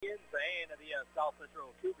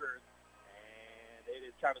Central Cougars. And it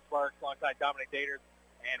is Travis Sparks alongside Dominic Daters.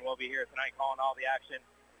 And we'll be here tonight calling all the action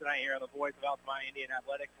tonight here on the Voice of Altamont Indian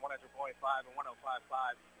Athletics, 100.5 and 105.5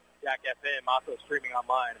 Jack FM, also streaming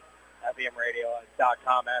online at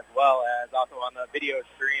FMradio.com, as well as also on the video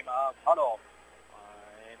stream of Huddle.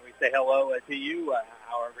 And we say hello to you,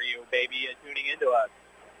 however you may be tuning into us.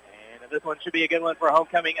 And this one should be a good one for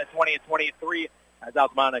homecoming at 2023, as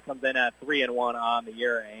Altamont comes in at 3-1 on the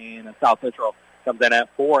year, and South Central comes in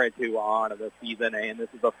at 4-2 on the season. And this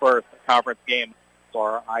is the first conference game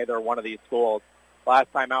for either one of these schools.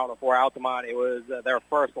 Last time out for Altamont, it was their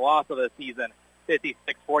first loss of the season,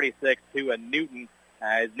 56-46 to Newton,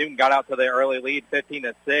 as Newton got out to the early lead,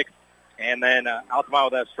 15-6, and then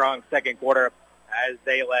Altamont with a strong second quarter as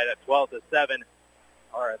they led at 12-7,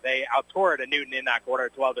 or they outscored Newton in that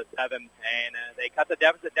quarter, 12-7, and they cut the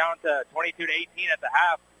deficit down to 22-18 at the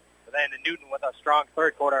half. But then Newton, with a strong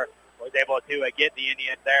third quarter, was able to get the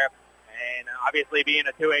Indians there, and obviously being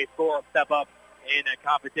a 2A school, step up in a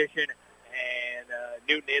competition. And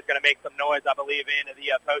Newton is going to make some noise, I believe, in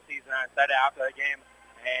the postseason. I said it after the game,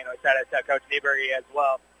 and I said it to Coach Niebury as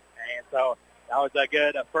well. And so that was a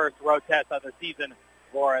good first road test of the season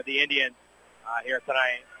for the Indians here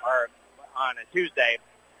tonight, or on a Tuesday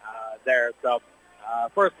there. So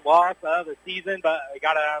first loss of the season, but we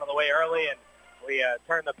got it out of the way early, and we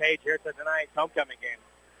turned the page here to tonight's homecoming game.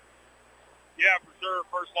 Yeah, for sure.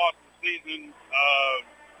 First loss of the season.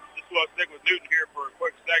 Just want to stick with Newton here for a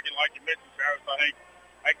quick second. Like you mentioned, Travis, I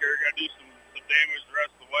think they're going to do some damage the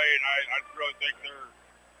rest of the way, and I really think they're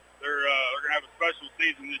going to have a special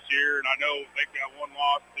season this year. And I know they've got one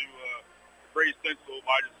loss to Breeze Central,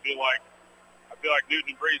 but I feel like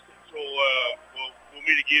Newton and Breeze Central will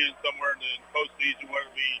meet again somewhere in the postseason, whether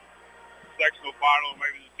it be sectional final or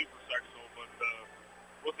maybe the super sectional. But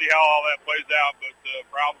we'll see how all that plays out. But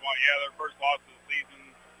for Altamont, their first loss of the season.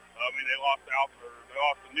 I mean, they lost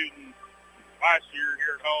to Newton last year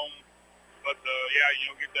here at home, but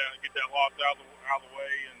get that loss out of the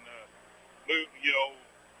way and move.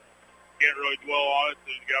 Can't really dwell on it.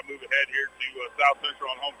 So you got to move ahead here to South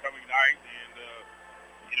Central on homecoming night, and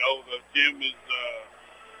the gym is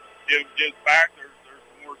Jim's back. There's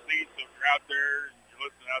some more seats. So if you're out there and you're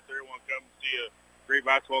listening out there, want to come see a great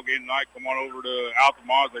basketball game tonight, come on over to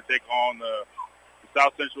Altamont. They take on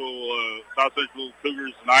South Central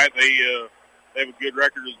Cougars tonight. They have a good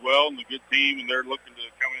record as well and a good team, and they're looking to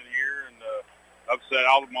come in here and upset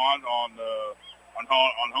Altamont on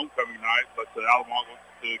homecoming night. But Altamont wants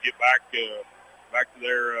to get back to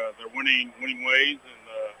their winning ways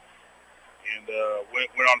and win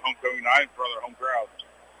on homecoming night in front of their home crowd.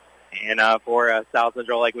 And for South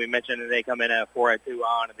Central, like we mentioned, they come in at 4-2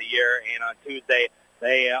 on the year. And on Tuesday,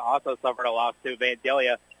 they also suffered a loss to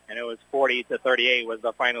Vandalia, and it was 40-38 was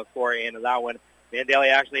the final score in that one.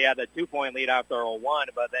 Vandalia actually had the 2-point lead after a one,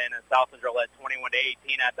 but then South Central led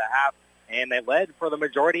 21-18 at the half, and they led for the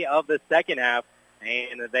majority of the second half,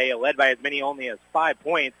 and they led by as many only as 5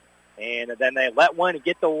 points, and then they let one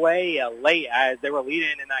get away late as they were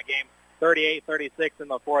leading in that game, 38-36 in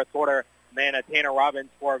the fourth quarter. Then Tanner Robbins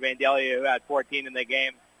for Vandalia, who had 14 in the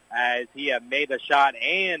game, as he made the shot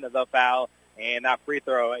and the foul, and that free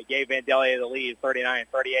throw gave Vandalia the lead,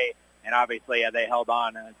 39-38. And obviously, they held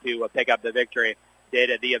on to pick up the victory,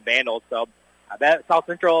 did the Vandals. So I bet South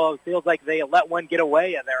Central feels like they let one get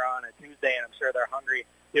away there on a Tuesday, and I'm sure they're hungry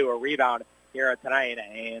to a rebound here tonight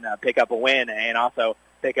and pick up a win and also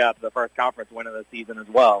pick up the first conference win of the season as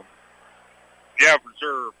well. Yeah, for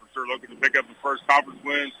sure. Looking to pick up the first conference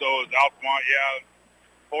win. So is Altamont,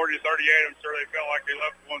 40-38. I'm sure they felt like they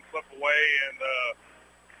left one slip away, and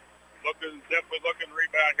definitely looking to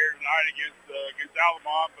rebound here tonight against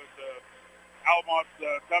Altamont. But Altamont's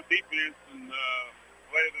tough defense and the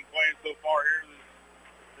way they've been playing so far here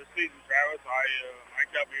this season, Travis, I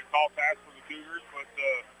think that'll be a tall task for the Cougars. But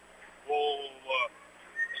we'll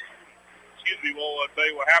tell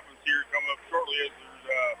you what happens here coming up shortly. As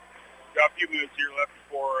there's got a few minutes here left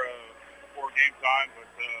before game time,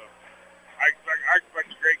 but I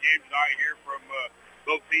expect a great game tonight here from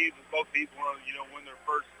both teams. And both teams want to win their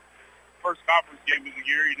first conference game of the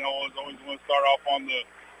year. Always want to start off on the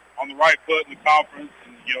right foot in the conference,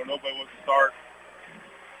 and nobody wants to start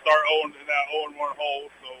 0 in that 0-1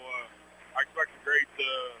 hole. So I expect a great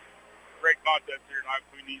contest here tonight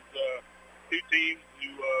between these two teams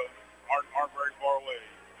who aren't very far away.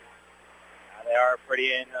 They are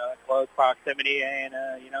pretty in close proximity, and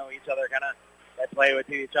each other kind of they play with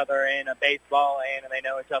each other in baseball, and they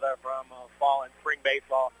know each other from fall and spring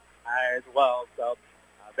baseball as well. So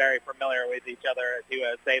very familiar with each other,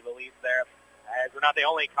 to say the least there. As we're not the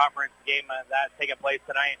only conference game that's taking place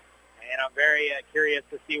tonight, And I'm very curious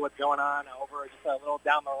to see what's going on over just a little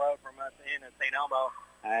down the road from us in St. Elmo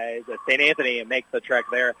as St. Anthony makes the trek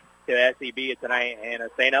there to SEB tonight. And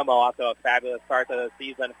St. Elmo also a fabulous start to the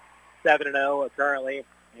season, 7-0 currently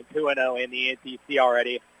and 2-0 in the NTC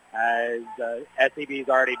already, as SEB's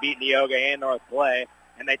already beaten Neoga and North Clay.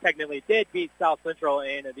 And they technically did beat South Central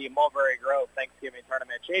in the Mulberry Grove Thanksgiving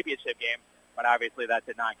Tournament Championship game, but obviously that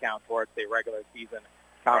did not count towards the regular season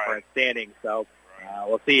conference standings. So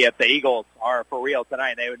we'll see if the Eagles are for real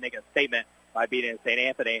tonight. They would make a statement by beating St.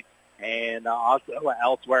 Anthony. And also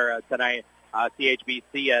elsewhere tonight,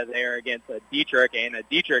 CHBC there against Dietrich. And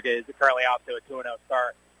Dietrich is currently off to a 2-0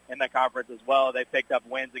 start in the conference as well. They picked up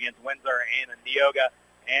wins against Windsor and Neoga.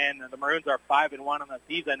 And the Maroons are 5-1 on the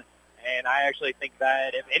season. And I actually think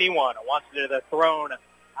that if anyone wants to dethrone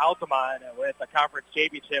Altamont with a conference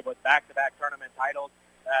championship with back-to-back tournament titles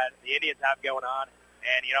that the Indians have going on,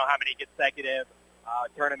 and you know how many consecutive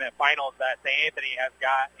tournament finals that St. Anthony has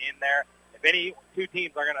got in there, if any two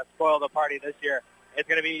teams are going to spoil the party this year, it's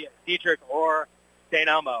going to be Dietrich or St.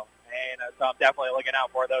 Elmo. And so I'm definitely looking out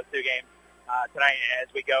for those two games tonight as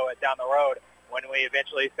we go down the road when we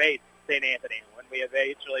eventually face St. Anthony, when we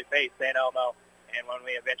eventually face St. Elmo, and when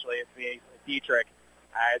we eventually face Dietrich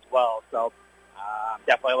as well. So I'm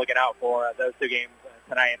definitely looking out for those two games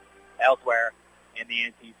tonight elsewhere in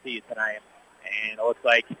the NTC tonight. And it looks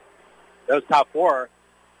like those top four,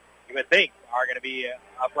 you would think, are going to be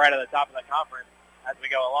up right at the top of the conference as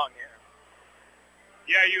we go along here.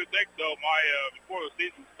 Yeah, you would think so. Before the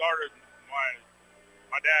season started,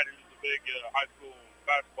 my dad, who's a big high school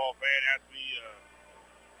basketball fan, asked me,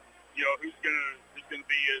 who's gonna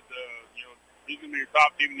be at who's gonna be the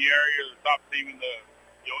top team in the area, the top team in the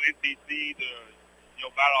NTC, the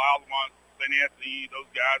Battle Altamont, St. Anthony, those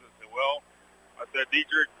guys. I said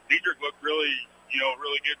Dietrich looked really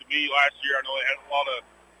good to me last year. I know they had a lot of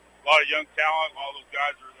young talent. All those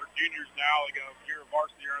guys they're juniors now. They got a year of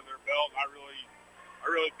varsity under their belt. And I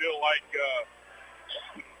really feel like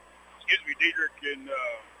Dietrich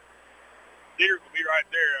will be right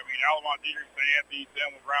there. I mean, Altamont, Dietrich, St. Anthony,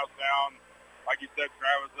 Sam with Brownstown. Like you said,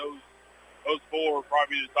 Travis, those four are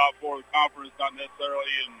probably the top four of the conference, not necessarily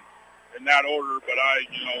in that order, but if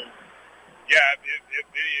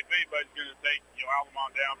anybody's going to take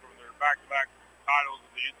Altamont down from their back-to-back titles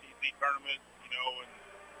of the NTC tournament, and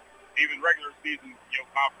even regular season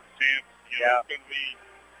conference champs,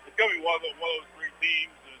 it's going to be one of those three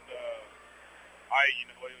teams, and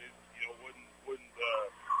wouldn't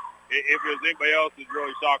if it was anybody else, it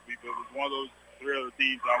really shocked me. But if it was one of those three other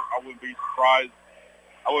teams, I wouldn't be surprised.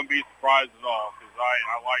 I wouldn't be surprised at all because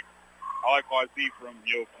I like what I see from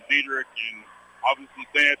Dietrich, and obviously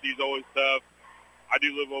St. Anthony's always tough. I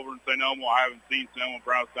do live over in St. Elmo. I haven't seen St. Elmo and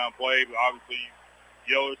Brownstown play, but obviously,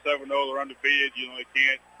 they're 7-0. They're undefeated. They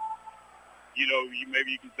can't.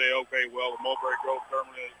 Maybe you can say, okay, well, the Mulberry Grove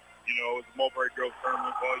tournament, it's a Mulberry Grove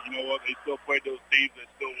tournament. Well, you know what? They still played those teams. They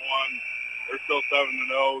still won. They're still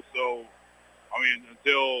 7-0. So, I mean,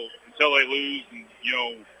 until they lose, and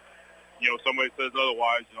somebody says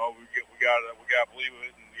otherwise, we got to believe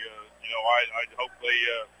it. And I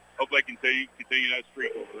hope they continue that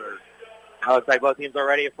streak over there. It looks like both teams are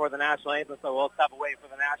ready for the national anthem, so we'll step away for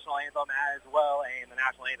the national anthem as well. And the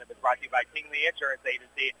national anthem is brought to you by Kingley Insurance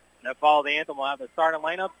Agency. And to follow the anthem, we'll have the starting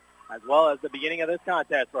lineup as well as the beginning of this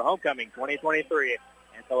contest for Homecoming 2023.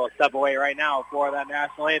 And so we'll step away right now for that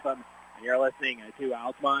national anthem. And you're listening to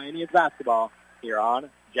Altamont Indians basketball here on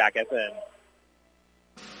Jack FM.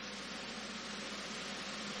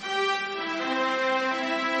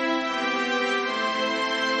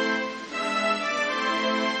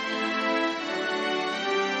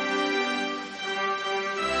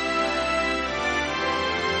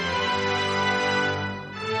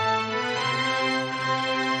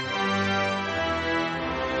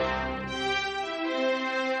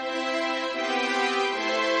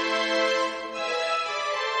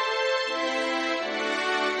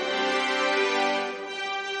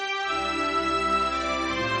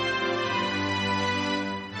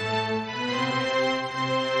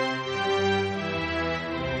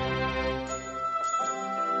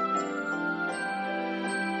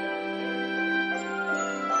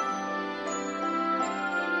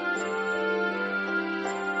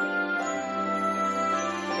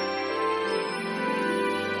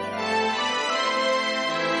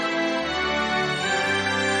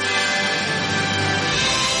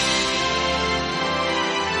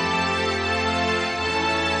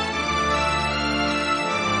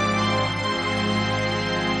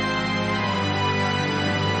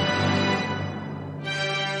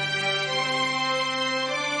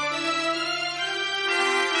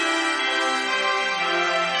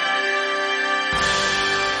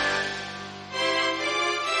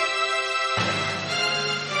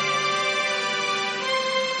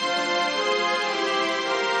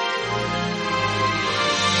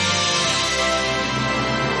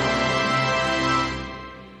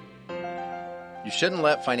 You shouldn't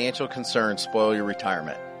let financial concerns spoil your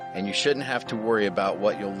retirement, and you shouldn't have to worry about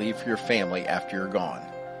what you'll leave for your family after you're gone.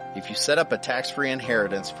 If you set up a tax-free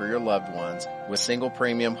inheritance for your loved ones with single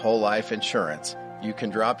premium whole life insurance, you can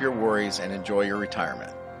drop your worries and enjoy your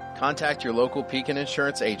retirement. Contact your local Pekin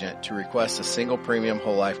Insurance agent to request a single premium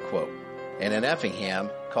whole life quote. And in Effingham,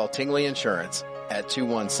 call Tingley Insurance at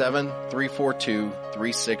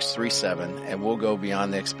 217-342-3637 and we'll go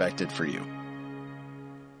beyond the expected for you.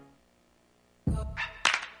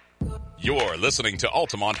 You're listening to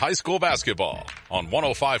Altamont High School basketball on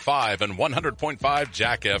 105.5 and 100.5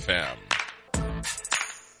 Jack FM.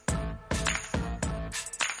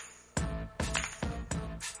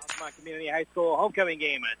 Altamont Community High School homecoming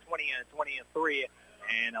game at 20-23,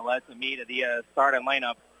 and let's meet the starting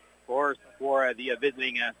lineup for the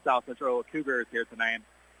visiting South Central Cougars here tonight.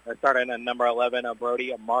 Starting at number 11,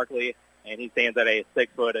 Brody Markley, and he stands at a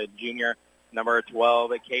 6-foot junior. Number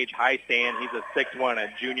 12, Cage Highstand, he's a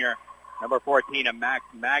 6'1", junior. Number 14, Max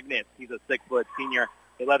Magnus. He's a 6-foot senior.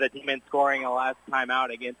 He led the team in scoring last time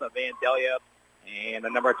out against Vandalia. And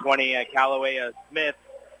number 20, Callaway Smith.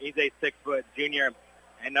 He's a 6-foot junior.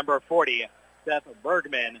 And number 40, Seth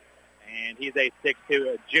Bergman. And he's a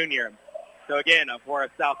 6'2", junior. So again, for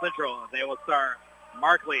South Central, they will start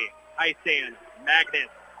Markley, Highstand, Magnus,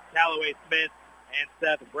 Callaway Smith, and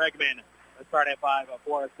Seth Bregman. The starting five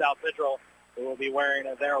for South Central, who will be wearing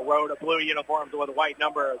their road blue uniforms with white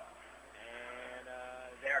numbers.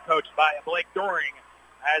 They are coached by Blake Doring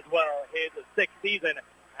as well, his sixth season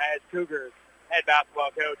as Cougars head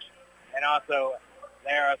basketball coach. And also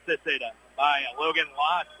they are assisted by Logan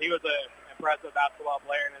Loss. He was an impressive basketball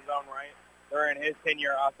player in his own right during his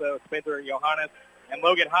tenure. Also Spencer Johannes and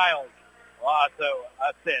Logan Hiles will also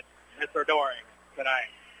assist Mr. Doring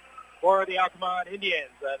tonight. For the Altamont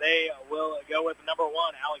Indians, they will go with number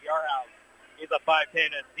 1, Alec Yarhouse. He's a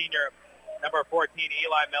 5'10", senior. Number 14,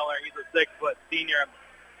 Eli Miller. He's a 6-foot senior.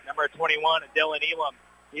 Number 21, Dylan Elam.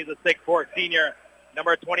 He's a 6'4" senior.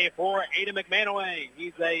 Number 24, Aiden McManaway.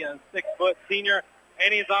 He's a 6-foot senior,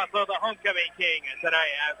 and he's also the homecoming king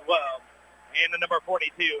tonight as well. And the number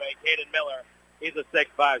 42, Caden Miller. He's a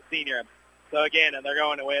 6'5" senior. So again, they're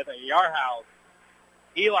going with Yarhouse,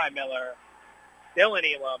 Eli Miller, Dylan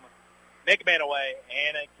Elam, McManaway,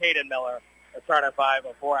 and Caden Miller. The starting five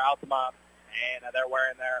for Altamont, and they're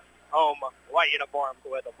wearing their home white uniforms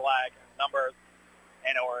with the black numbers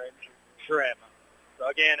and orange trim. So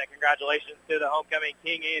again, congratulations to the homecoming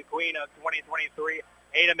king and queen of 2023.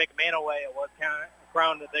 Ada McManaway was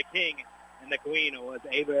crowned the king, and the queen was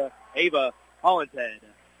Ava Hollinshead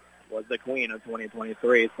was the queen of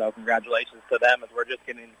 2023. So congratulations to them as we're just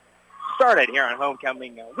getting started here on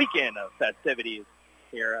homecoming weekend of festivities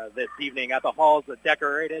here this evening at the halls.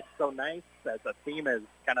 Decorated so nice as the theme is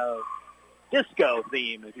kind of disco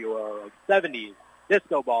theme, if you will, like 70s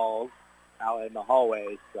disco balls out in the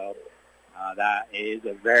hallways. So that is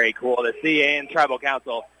very cool to see. And Tribal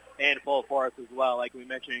Council in full force as well, like we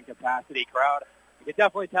mentioned, capacity crowd. You can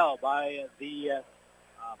definitely tell by the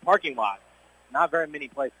parking lot. Not very many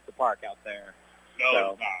places to park out there. No,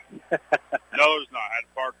 so. There's not. No, there's not. I had to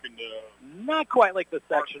park in the... Not quite like the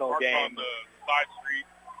sectional park game. on the side street.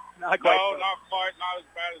 Not quite. No, not quite. Not as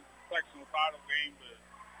bad as the sectional title game, but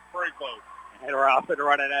pretty close. And we're off and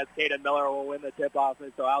running as Caden Miller will win the tip-off.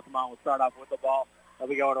 And so Altamont will start off with the ball. They'll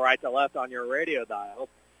be going right to left on your radio dial.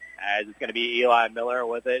 As it's going to be Eli Miller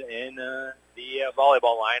with it in the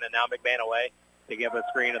volleyball line. And now McManaway to give a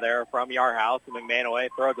screen there from Yarhouse. And McManaway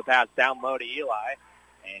throws the pass down low to Eli.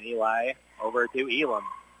 And Eli over to Elam.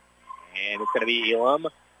 And it's going to be Elam.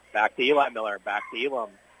 Back to Eli Miller. Back to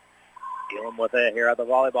Elam. Elam with it here at the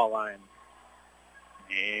volleyball line.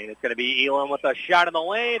 And it's going to be Elam with a shot in the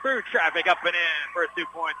lane through traffic up and in. First 2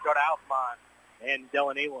 points go to Altamont and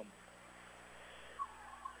Dylan Elam.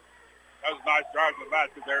 That was a nice drive to the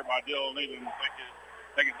basket there by Dylan Elam.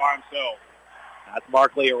 Thinking by himself. That's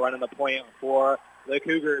Markley running the point for the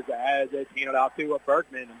Cougars as it's handed out to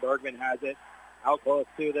Bergman. And Bergman has it out close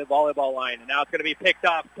to the volleyball line. And now it's going to be picked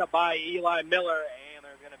up by Eli Miller. And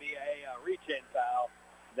there's going to be a reach-in foul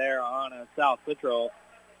there on South Central.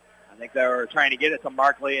 I think they were trying to get it to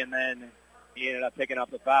Markley, and then he ended up picking up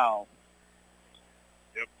the foul.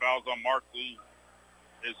 Yep, foul's on Markley.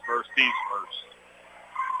 His first, team's first.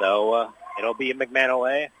 So it'll be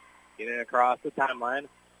McManaway getting across the timeline.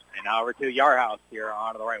 And now over to Yarhouse here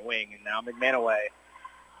on the right wing. And now McManaway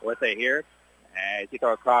with it here as he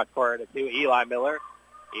throws across court to Eli Miller.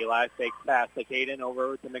 Eli fakes pass to Caden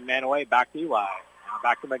over to McManaway. Back to Eli. Now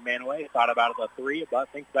back to McManaway. Thought about it as a three, but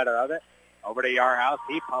thinks better of it. Over to Yarhouse.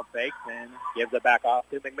 He pump fakes and gives it back off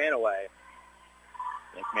to McManaway.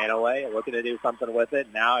 McManaway looking to do something with it.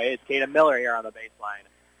 Now it's Caden Miller here on the baseline.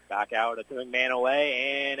 Back out to McManaway,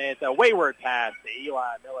 and it's a wayward pass to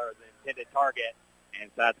Eli Miller's intended target.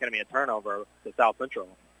 And so that's going to be a turnover to South Central.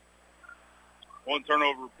 One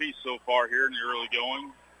turnover apiece so far here in the early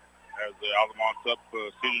going as the Altamont's up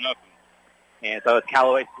 2-0. And so it's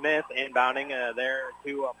Callaway Smith inbounding there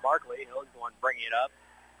to Markley. He's the one bringing it up.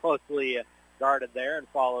 Closely guarded there and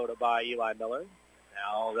followed by Eli Miller.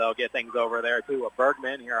 Now they'll get things over there to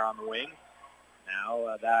Bergman here on the wing.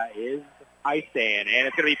 Now that is Heistan, and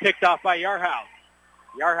it's going to be picked off by Yarhouse.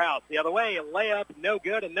 Yarhouse the other way, layup, no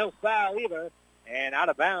good and no foul either. And out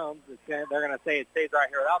of bounds, they're going to say it stays right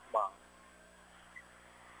here at Altamont.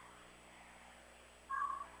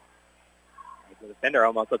 The defender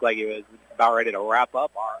almost looked like he was about ready to wrap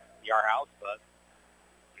up Yarhouse, but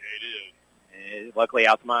yeah, it is. Luckily,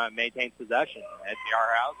 Altamont maintains possession. That's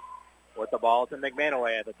Yarhouse with the ball to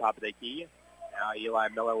McManaway at the top of the key. Now Eli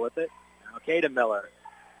Miller with it. Now Caden Miller.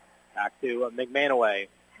 Back to McManaway.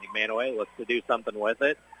 McManaway looks to do something with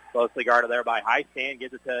it. Closely guarded there by Heistan.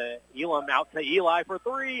 Gives it to Elam. Out to Eli for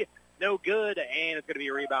three. No good. And it's going to be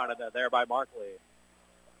rebounded there by Markley.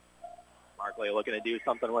 Markley looking to do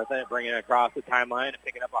something with it. Bringing it across the timeline and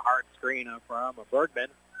picking up a hard screen from Bergman.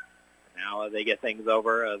 Now they get things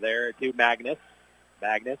over there to Magnus.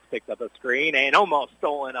 Magnus picks up a screen and almost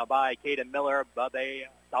stolen by Caden Miller. But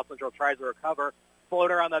South Central tries to recover.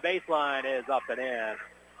 Floater on the baseline is up and in.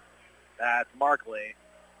 That's Markley.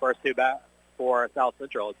 First two back for South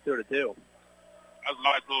Central. It's 2-2. That was a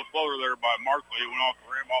nice little floater there by Markley. It went off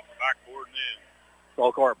the rim, off the backboard, and in.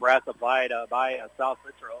 Full court press applied by South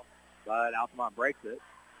Central, but Altamont breaks it.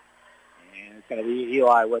 And it's going to be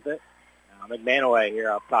Eli with it. Now McManaway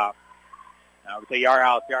here up top. Now to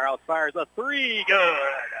Yarhouse. Yarhouse fires a three. Good.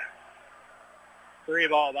 Three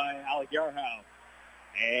ball by Alec Yarhouse.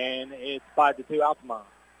 And it's 5-2 Altamont.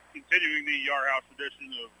 Continuing the Yarhouse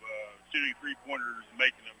tradition of shooting three-pointers and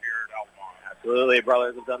making them here at Altamont. Absolutely.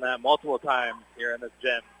 Brothers have done that multiple times here in this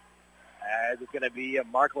gym. As it's going to be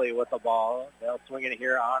Markley with the ball. They'll swing it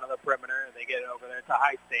here onto the perimeter. They get it over there to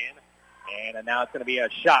Heistan. And now it's going to be a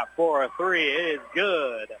shot for a three. It is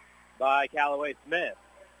good by Callaway Smith.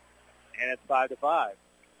 And it's 5-5.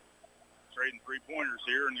 Trading three-pointers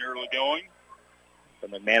here in the early going. So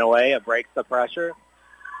McManaway breaks the pressure.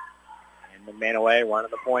 And McManaway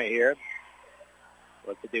running the point here.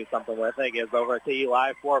 Looks to do something with it. Gives over to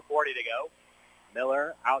Eli. 4:40 to go.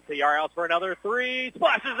 Miller out to Yarhouse for another three.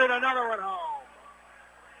 Splashes in another one home.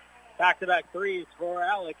 Back-to-back threes for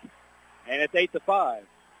Alec. And it's 8-5. I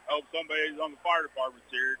hope somebody's on the fire department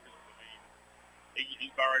here. He's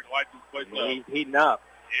about ready to light this place up. He's heating up.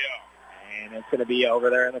 Yeah. And it's going to be over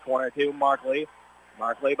there in the corner to Markley.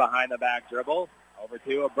 Markley behind the back dribble. Over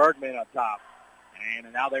to Bergman up top.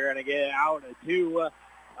 And now they're going to get out to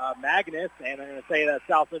Magnus. And they're going to say that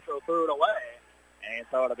South Central threw it away. And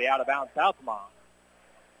so it'll be out of bounds Altamont.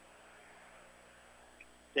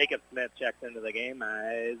 Jacob Smith checks into the game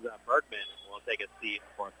as Bergman will take a seat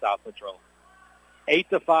for South Central.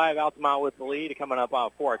 8-5, Altamont with the lead, coming up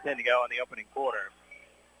on 4:10 to go in the opening quarter.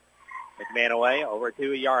 McManaway over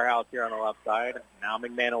to Yarhouse here on the left side. Now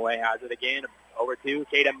McManaway has it again. Over to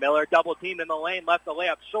Caden Miller, double teamed in the lane, left the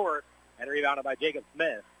layup short, and rebounded by Jacob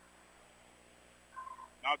Smith.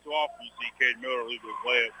 Not too often you see Caden Miller leave his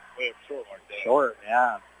layup short like that. Short,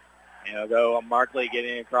 yeah. And it'll go Markley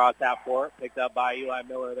getting across half court, picked up by Eli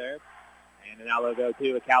Miller there. And now they'll go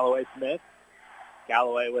to Callaway Smith.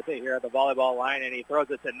 Callaway with it here at the volleyball line, and he throws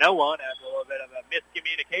it to no one. That's a little bit of a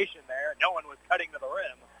miscommunication there. No one was cutting to the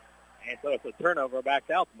rim. And so it's a turnover back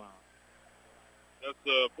to Altamont. That's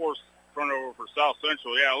a forced turnover for South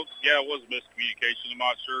Central. Yeah, it was a miscommunication. I'm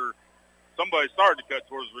not sure. Somebody started to cut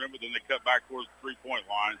towards the rim, but then they cut back towards the three-point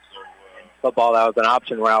line. So in football, that was an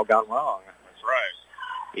option route gone wrong. That's right.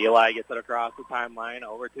 Eli gets it across the timeline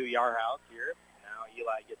over to Yarhouse here. Now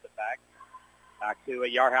Eli gets it back. Back to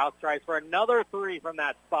Yarhouse, tries for another three from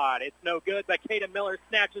that spot. It's no good, but Caden Miller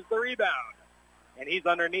snatches the rebound. And he's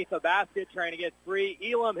underneath the basket trying to get free.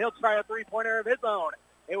 Elam, he'll try a three-pointer of his own.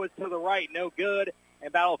 It was to the right, no good.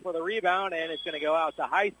 And battle for the rebound, and it's going to go out to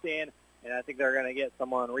Heistan. And I think they're going to get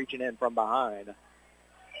someone reaching in from behind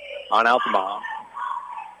on Altamont.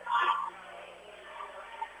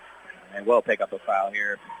 And we'll pick up a foul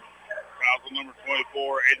here. Foul on number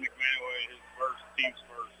 24, Aiden McManaway, his team's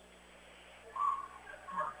first.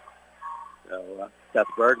 So Seth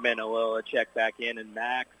Bergman will check back in, and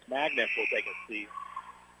Magnus will take a seat.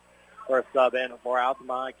 First sub in for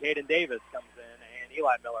Altamont. Caden Davis comes in, and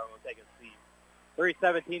Eli Miller will take a seat.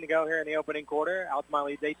 3:17 to go here in the opening quarter. Altamont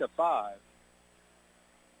leads 8-5.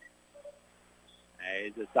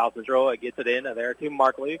 As the South Central gets it in there to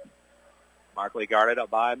Markley. Markley guarded up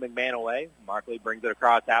by McManaway. Markley brings it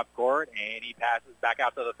across half court, and he passes back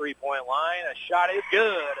out to the three-point line. A shot is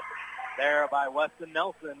good there by Weston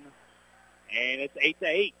Nelson, and it's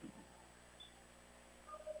 8-8.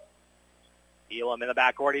 Elam in the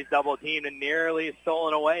backcourt. He's double-teamed and nearly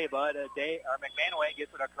stolen away, but McManaway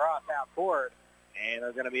gets it across half court, and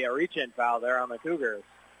there's going to be a reach-in foul there on the Cougars.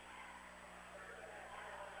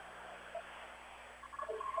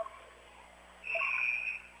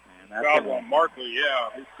 Foul on Markley,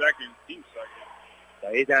 his team second.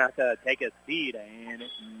 So he's going to have to take a seat, and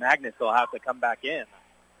Magnus will have to come back in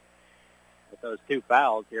with those two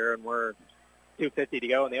fouls here, and we're 2:50 to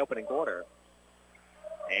go in the opening quarter.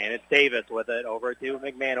 And it's Davis with it over to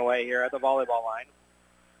McManaway here at the volleyball line.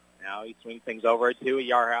 Now he swings things over to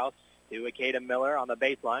Yarhouse, to Caden Miller on the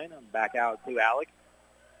baseline, back out to Alec.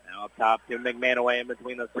 Now up top to McManaway in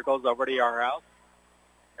between the circles over to Yarhouse.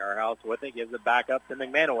 Yarhouse with it, gives it back up to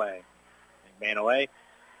McManaway. McManaway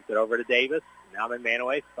gets it over to Davis. Now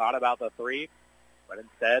McManaway thought about the three, but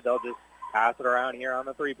instead they'll just pass it around here on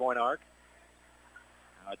the three-point arc.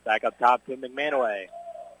 Now it's back up top to McManaway.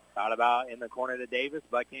 Thought about in the corner to Davis,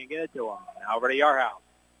 but can't get it to him. Now over to Yarhouse.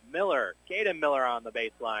 Miller, Caden Miller on the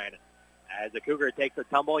baseline. As the Cougar takes a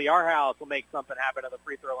tumble, Yarhouse will make something happen to the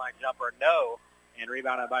free throw line jumper. No, and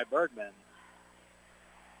rebounded by Bergman.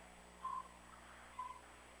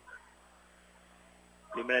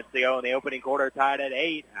 2 minutes to go in the opening quarter, tied at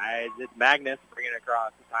 8. As it's Magnus bringing it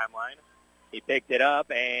across the timeline. He picked it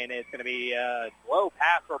up, and it's going to be a slow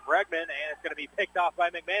pass for Bregman, and it's going to be picked off by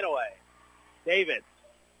McManaway. Davis,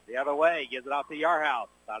 the other way, gives it off to Yarhouse.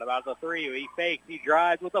 Thought about the three. He fakes. He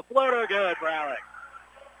drives with a floater. Good for Alex.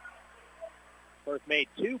 First made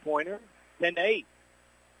two-pointer, 10-8.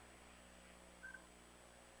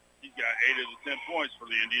 He's got 8 of the 10 points for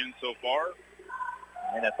the Indians so far.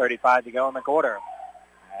 And a 35 to go in the quarter.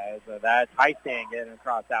 As that's Heisting getting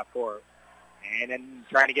across half court. And then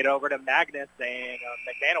trying to get over to Magnus, and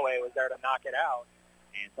McManaway was there to knock it out.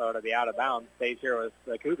 And so it'll be out of bounds. Stays here with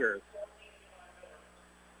the Cougars.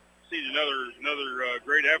 See another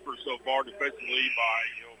great effort so far defensively by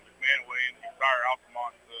McManaway and the entire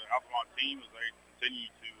Altamont team as they continue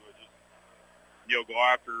to go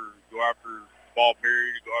after ball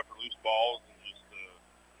period, go after loose balls, and just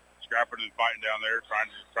scrapping and fighting down there,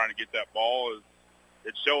 trying to get that ball.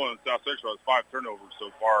 It's showing South Central has 5 turnovers so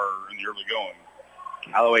far in the early going.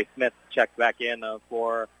 Callaway Smith checked back in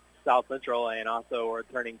for South Central, and also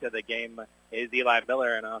returning to the game is Eli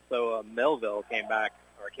Miller, and also Millville came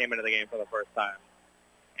into the game for the first time.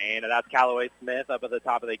 And that's Callaway Smith up at the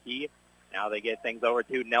top of the key. Now they get things over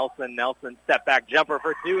to Nelson. Nelson, step back jumper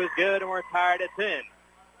for 2 is good, and we're tied at 10.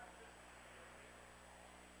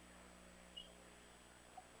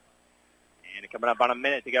 And coming up on a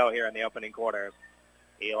minute to go here in the opening quarter.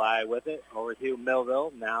 Eli with it over to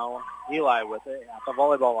Millville. Now Eli with it at the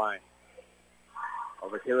volleyball line.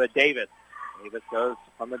 Over to Davis. Davis goes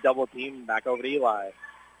from the double team back over to Eli.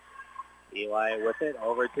 Eli with it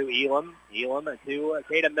over to Elam. Elam to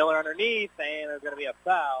Caden Miller underneath, and there's going to be a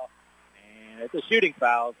foul. And it's a shooting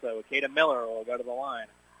foul, so Caden Miller will go to the line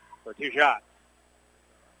for 2 shots.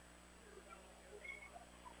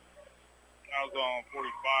 Fouls on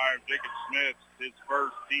 45. Jacob Smith, his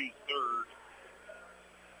first, team's third.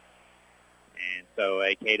 And so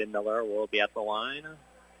Caden Miller will be at the line.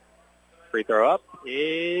 Free throw up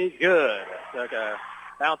is good. Took a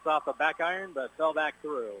bounce off the back iron, but fell back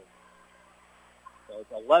through. So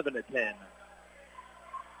it's 11-10.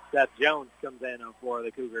 Seth Jones comes in for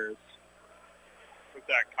the Cougars. With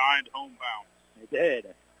that kind home bounce. He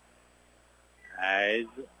did. As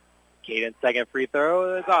Caden's second free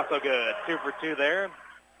throw is also good. 2 for 2 there.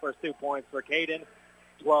 First 2 points for Caden.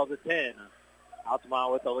 12-10.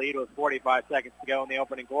 Altamont with the lead with 45 seconds to go in the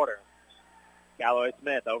opening quarter. Callaway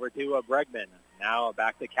Smith over to Bregman. Now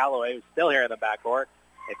back to Callaway, who's still here in the backcourt.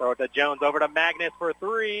 They throw it to Jones over to Magnus for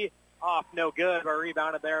 3. Off, no good, but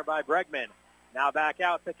rebounded there by Bregman. Now back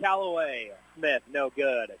out to Callaway. Smith, no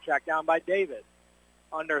good. Tracked down by Davis.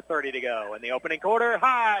 Under 30 to go in the opening quarter.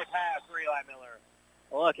 High pass for Eli Miller.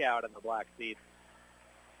 Look out in the black seats.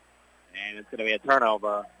 And it's going to be a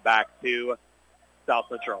turnover back to South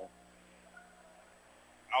Central.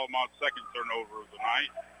 Altamont's second turnover of the night.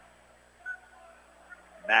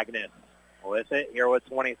 Magnus with it here with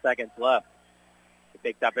 20 seconds left. He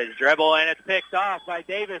picked up his dribble, and it's picked off by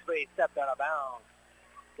Davis, but he stepped out of bounds.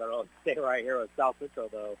 So it'll stay right here with South Central,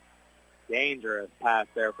 though. Dangerous pass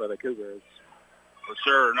there for the Cougars. For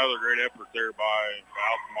sure, another great effort there by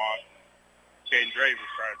Altamont. Caden Davis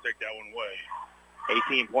trying to take that one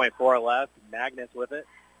away. 18.4 left. Magnus with it.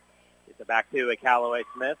 Gets it back to Callaway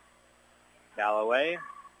Smith. Callaway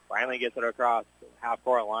finally gets it across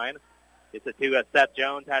half-court line. Gets it to Seth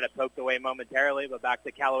Jones. Had it poked away momentarily, but back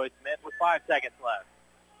to Callaway Smith with 5 seconds left.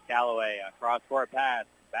 Callaway, a cross-court pass.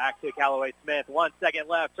 Back to Callaway Smith. 1 second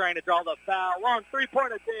left, trying to draw the foul. Long three-point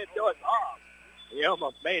attempt goes off. He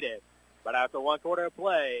almost made it. But after 1 quarter of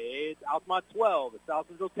play, it's Altamont 12, it's South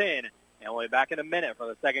Central 10. And we'll be back in a minute for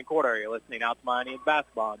the second quarter. You're listening to Altamont Indians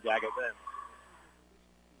basketball on Jag FM.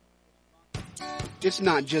 It's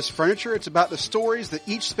not just furniture, it's about the stories that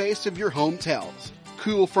each space of your home tells.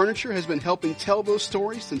 Cool Furniture has been helping tell those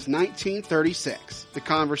stories since 1936. The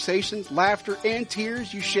conversations, laughter, and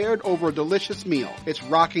tears you shared over a delicious meal. It's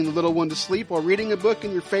rocking the little one to sleep while reading a book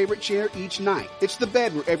in your favorite chair each night. It's the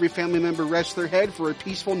bed where every family member rests their head for a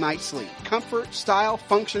peaceful night's sleep. Comfort, style,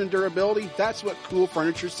 function, and durability, that's what Cool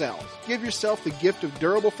Furniture sells. Give yourself the gift of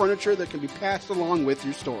durable furniture that can be passed along with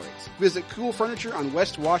your stories. Visit Cool Furniture on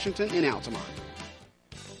West Washington in Altamont.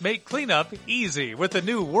 Make cleanup easy with the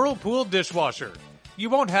new Whirlpool dishwasher. You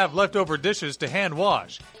won't have leftover dishes to hand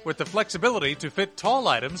wash, with the flexibility to fit tall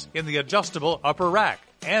items in the adjustable upper rack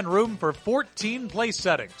and room for 14 place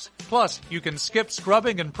settings. Plus, you can skip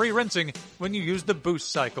scrubbing and pre-rinsing when you use the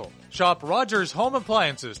boost cycle. Shop Rogers Home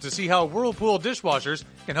Appliances to see how Whirlpool dishwashers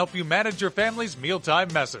can help you manage your family's mealtime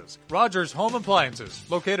messes. Rogers Home Appliances,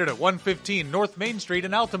 located at 115 North Main Street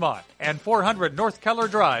in Altamont and 400 North Keller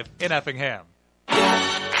Drive in Effingham.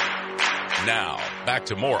 Now, back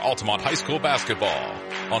to more Altamont High School basketball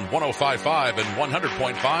on 105.5 and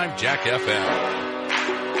 100.5 Jack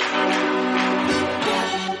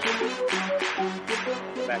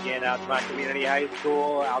FM. Back in Altamont Community High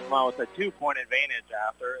School. Altamont with a 2-point advantage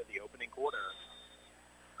after the opening quarter.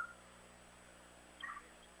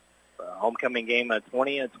 The homecoming game at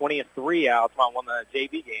 20-23. Altamont won the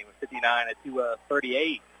JV game at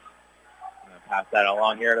 59-38. Pass that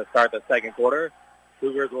along here to start the second quarter.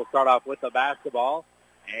 Cougars will start off with the basketball,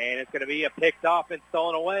 and it's going to be a picked off and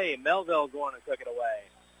stolen away. Melville's going to took it away.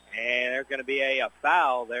 And there's going to be a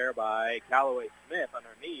foul there by Callaway Smith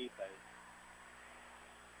underneath.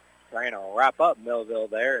 Trying to wrap up Melville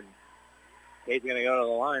there, and Cade's going to go to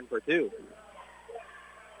the line for 2.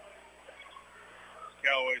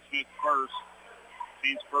 Callaway Smith first.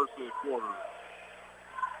 Team's first of the quarter.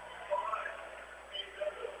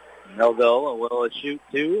 Melville will shoot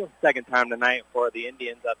 2. Second time tonight for the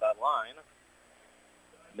Indians at that line.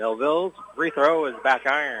 Melville's free throw is back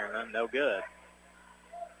iron. No good.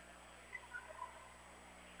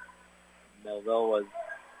 Melville was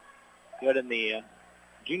good in the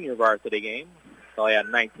junior varsity game. So he had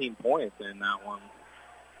 19 points in that one.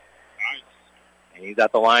 Nice. And he's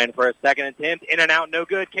at the line for a second attempt. In and out, no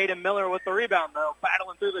good. Caden Miller with the rebound, though.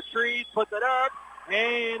 Battling through the trees, puts it up.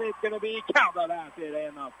 And it's going to be count the basket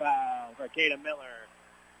and the foul for Caden Miller.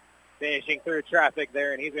 Finishing through traffic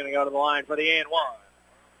there, and he's going to go to the line for the and 1.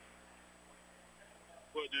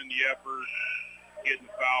 Putting in the effort, getting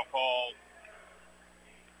the foul called.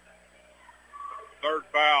 Third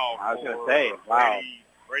foul. I was going to say, wow.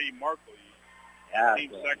 Brady Markley. Yeah.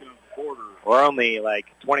 Team second of the quarter. We're only like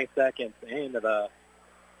 20 seconds into the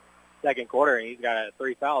second quarter, and he's got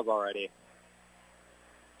 3 fouls already.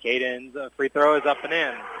 Caden's free throw is up and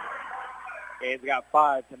in. Caden's got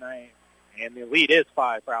 5 tonight, and the lead is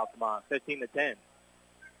 5 for Altamont, 15-10.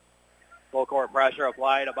 Full court pressure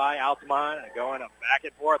applied by Altamont, going back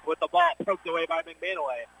and forth with the ball, poked away by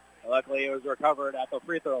McManaway. Luckily, it was recovered at the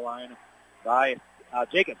free throw line by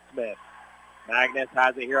Jacob Smith. Magnus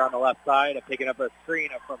has it here on the left side, picking up a screen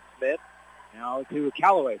from Smith. Now to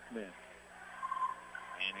Callaway Smith.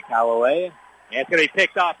 And to Callaway. And it's going to be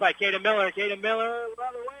picked off by Caden Miller. Caden Miller,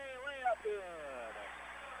 another way, layup good.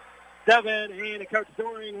 7, and Coach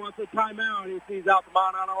Doring wants a timeout. He sees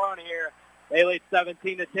Altamont on a run here. They lead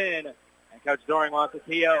 17-10, and Coach Doring wants a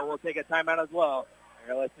TO. We'll take a timeout as well.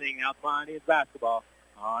 You're listening to Altamont Indians basketball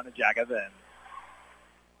on the Jag FM.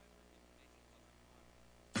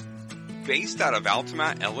 Based out of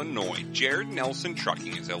Altamont, Illinois, Jared Nelson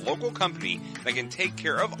Trucking is a local company that can take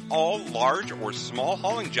care of all large or small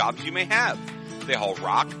hauling jobs you may have. They haul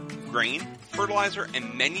rock, grain, fertilizer,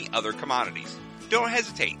 and many other commodities. Don't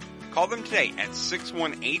hesitate. Call them today at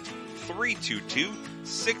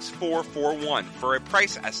 618-322-6441 for a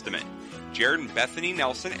price estimate. Jared and Bethany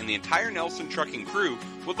Nelson and the entire Nelson Trucking crew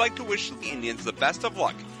would like to wish the Indians the best of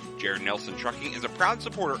luck. Jared Nelson Trucking is a proud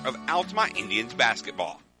supporter of Altamont Indians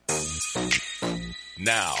basketball.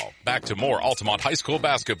 Now, back to more Altamont High School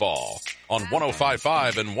basketball on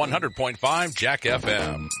 105.5 and 100.5 Jack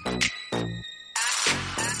FM.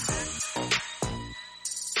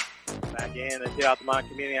 Back in the Altamont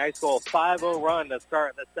Community High School 5-0 run to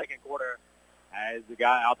start the second quarter. as we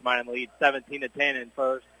got Altamont in the lead 17-10 in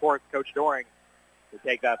first fourth. Coach Doring to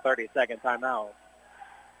take that 30-second timeout.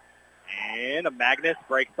 And Magnus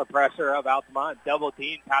breaks the pressure of Altamont. Double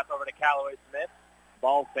team, pass over to Callaway Smith.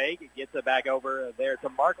 Ball fake, gets it back over there to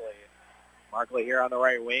Markley. Markley here on the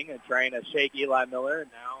right wing and trying to shake Eli Miller.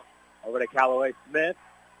 Now over to Callaway Smith.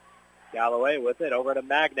 Callaway with it over to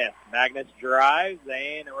Magnus. Magnus drives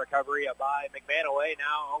and a recovery by McManaway.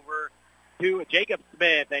 Now over to Jacob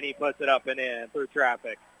Smith, and he puts it up and in through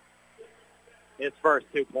traffic. His first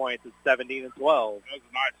 2 points is 17-12. That was a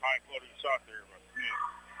nice high-floating shot there by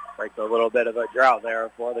Smith. Breaks a little bit of a drought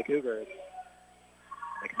there for the Cougars.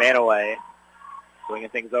 McManaway swinging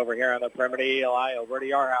things over here on the perimeter. Eli over to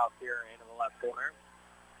Yarhouse here into the left corner.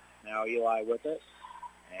 Now Eli with it.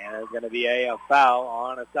 And there's going to be a foul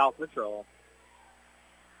on a South Central.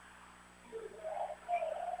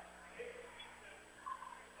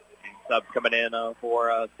 And subs coming in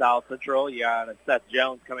for South Central. You got Seth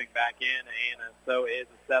Jones coming back in, and so is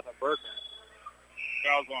Seth Bergman.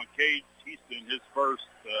 Fouls on Cade Easton, his first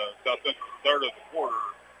South Central third of the quarter.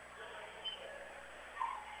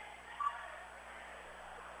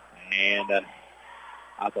 And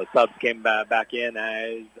also subs came back in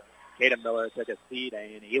as Caden Miller took a seat,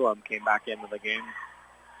 and Elam came back into the game.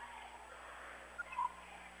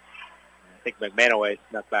 I think McManaway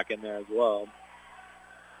snuck back in there as well.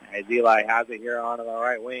 As Eli has it here on the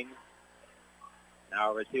right wing. Now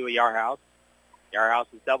over to Yarhouse. Yarhouse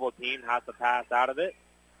is double teamed, has to pass out of it.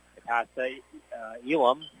 They pass to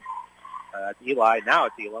Elam. That's Eli. Now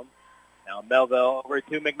it's Elam. Now Melville over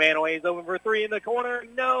to McManaway. He's open for three in the corner.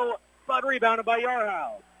 No, but rebounded by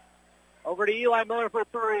Yarhouse. Over to Eli Miller for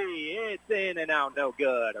three. It's in and out. No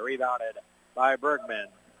good. Rebounded by Bergman.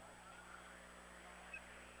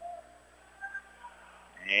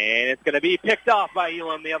 And it's going to be picked off by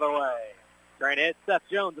Elam the other way. Trying to hit Seth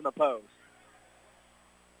Jones in the post.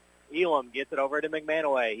 Elam gets it over to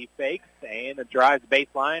McManaway. He fakes and drives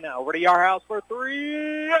baseline over to Yarhouse for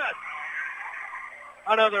three. Yes!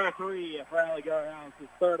 Another three for Alec Yarhouse, his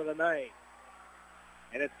third of the night.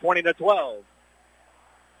 And it's 20-12.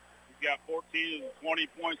 He's got 14 and 20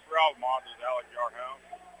 points for Altamont, is Alec Yarhouse.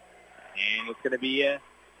 And it's going to be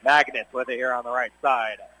Magnus with it here on the right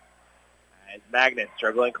side. As Magnus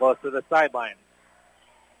dribbling close to the sideline.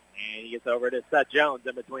 And he gets over to Seth Jones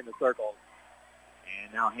in between the circles.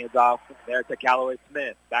 And now hands off there to Callaway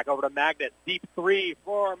Smith. Back over to Magnus. Deep three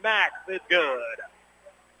for Max. It's good.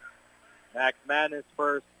 Max Madness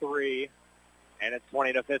first three. And it's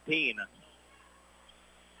 20-15.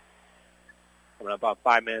 Coming up about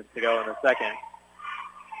 5 minutes to go in the second.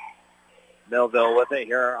 Millville with it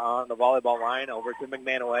here on the volleyball line. Over to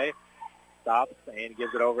McManaway. Stops and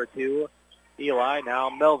gives it over to Eli. Now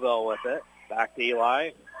Millville with it. Back to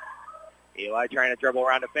Eli. Eli trying to dribble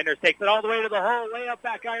around defenders. Takes it all the way to the hole. Layup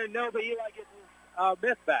back iron. No, but Eli gets his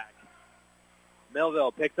miss back.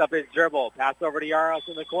 Millville picks up his dribble. Pass over to Yarhouse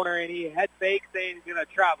in the corner, and he head fakes, and he's going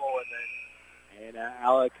to travel with it. And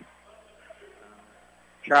Alec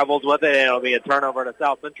travels with it, and it'll be a turnover to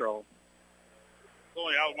South Central. It's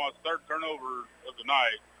only Altamont's third turnover of the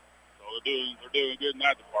night, so they're doing good in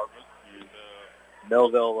that department. And,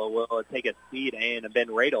 Millville will take a seat, and Ben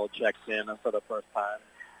Radel checks in for the first time.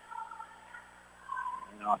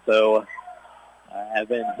 And also,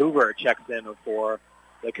 Evan Hoover checks in for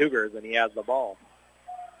the Cougars, and he has the ball.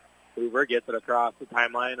 Hoover gets it across the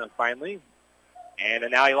timeline finally. And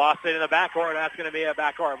now he lost it in the backcourt. That's going to be a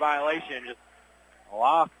backcourt violation. Just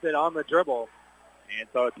lost it on the dribble. And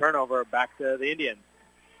so a turnover back to the Indians.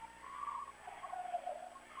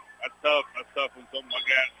 That's tough. That's tough when something like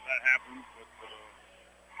that happens. But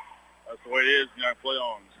that's the way it is. You got to play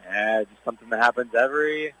on. Yeah, just something that happens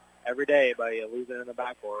every day by losing in the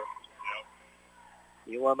backcourt.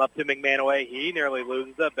 Yep. Elam up to McManaway. He nearly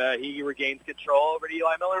loses it, but he regains control. Over to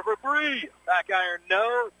Eli Miller for three. Back iron,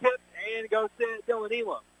 no. Tip, and goes to Dylan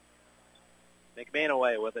Elam.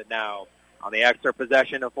 McManaway with it now on the extra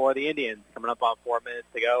possession for the Indians. Coming up on 4 minutes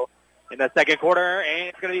to go in the second quarter, and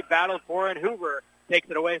it's going to be battled for, and Hoover takes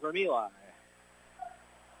it away from Eli.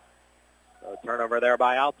 So turnover there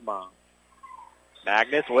by Altamont.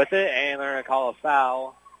 Magnus with it, and they're going to call a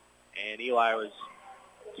foul. And Eli was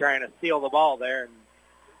trying to steal the ball there and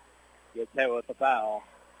gets hit with the foul.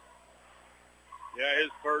 Yeah,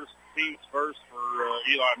 team's first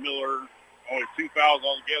for Eli Miller. Only 2 fouls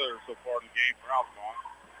altogether so far in the game for Altamont.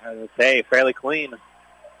 As I say, fairly clean. And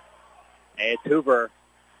it's Hoover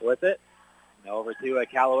with it. And over to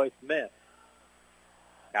Callaway Smith.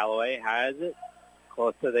 Callaway has it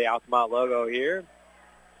close to the Altamont logo here.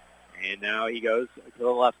 And now he goes to the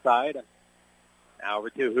left side. Now over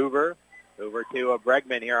to Hoover. Hoover to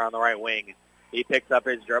Bregman here on the right wing. He picks up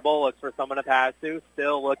his dribble, looks for someone to pass to,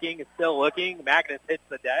 still looking. Magnus hits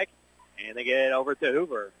the deck, and they get it over to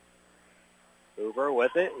Hoover. Hoover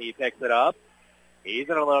with it. He picks it up. He's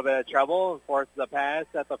in a little bit of trouble and forces a pass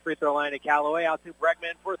at the free throw line to Callaway. Out to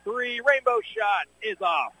Bregman for three. Rainbow shot is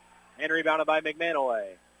off and rebounded by McManaway.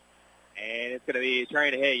 And it's going to be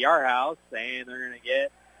trying to hit Yarhouse, and they're going to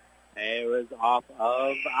get, it was off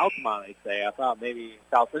of Altamont, they say. I thought maybe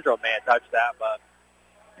South Central may have touched that, but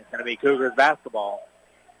it's going to be Cougars basketball.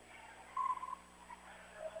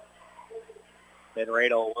 Ben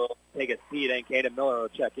Radel will take a seat, and Caden Miller will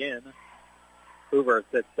check in. Hoover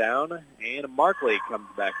sits down, and Markley comes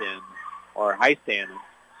back in, or Highstand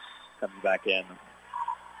comes back in.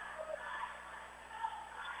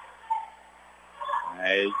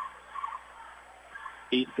 As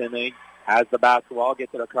Easton has the basketball,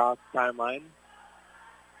 gets it across the timeline.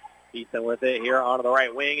 Easton with it here onto the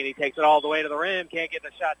right wing, and he takes it all the way to the rim. Can't get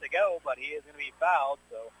the shot to go, but he is going to be fouled,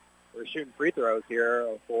 so we're shooting free throws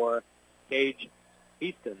here for Gage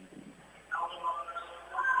Easton.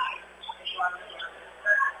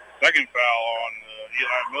 Second foul on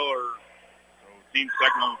Eli Miller. So team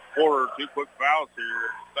second on the quarter. 2 quick fouls here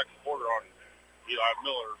in the second quarter on Eli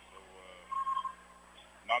Miller. So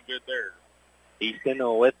not good there. Easton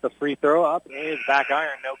with the free throw up, and his back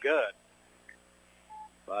iron no good.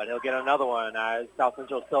 But he'll get another one as South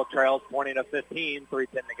Central still trails 20-15,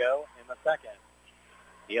 3:10 to go in the second.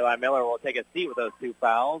 Eli Miller will take a seat with those 2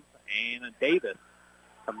 fouls, and Davis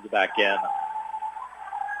comes back in.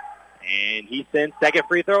 And Easton, second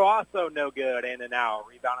free throw, also no good. In and out,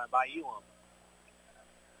 rebounded by Elam.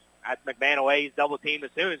 That's McManaway. He's double-teamed as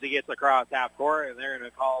soon as he gets across half court, and they're going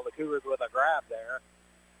to call the Cougars with a grab there.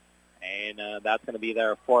 And that's going to be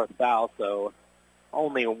their 4th foul, so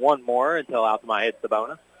only one more until Altamont hits the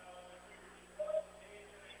bonus.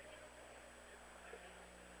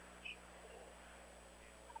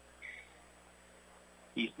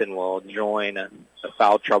 Easton will join the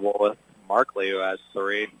foul trouble with Markley, who has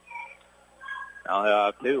 3. Now he'll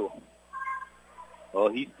have 2.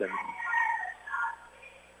 Well, Easton.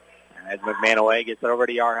 As McManaway gets it over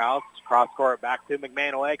to Yarhouse. Cross court back to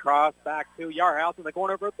McManaway. Cross back to Yarhouse in the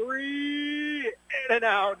corner for 3. In and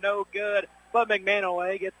out, no good. But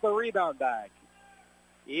McManaway gets the rebound back.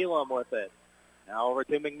 Elam with it. Now over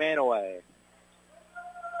to McManaway.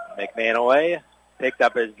 McManaway picked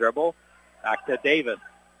up his dribble. Back to Davis.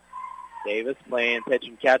 Davis playing pitch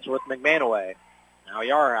and catch with McManaway. Now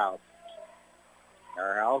Yarhouse.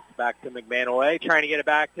 Yarhouse back to McManaway, trying to get it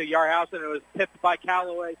back to Yarhouse, and it was tipped by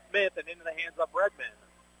Callaway Smith and into the hands of Bregman.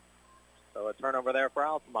 So a turnover there for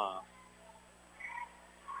Altamont.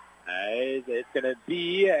 It's going to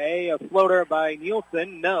be a floater by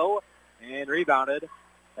Nielsen, no, and rebounded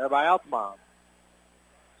there by Altamont.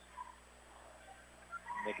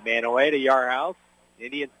 McManaway to Yarhouse.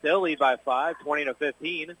 Indians still lead by 5,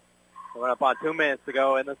 20-15. Coming up on 2 minutes to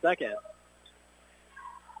go in the second.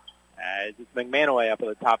 As it's McManaway up at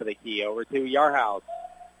the top of the key over to Yarhouse.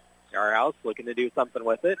 Yarhouse looking to do something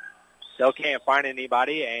with it. Still can't find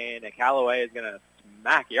anybody, and Callaway is going to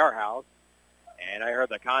smack Yarhouse. And I heard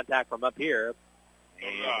the contact from up here.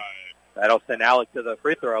 And that'll send Alec to the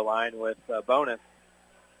free throw line with a bonus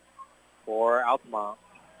for Altamont.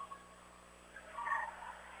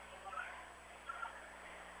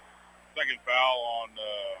 Second foul on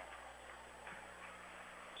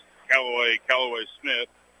Callaway Smith.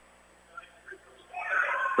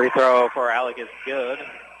 Free throw for Alec is good.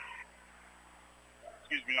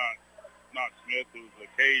 Excuse me, not Smith. It was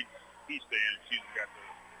Cage Easton. She's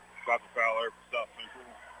got the foul there for South Central.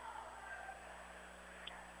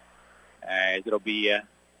 As it'll be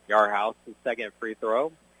Yarhouse's second free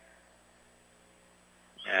throw.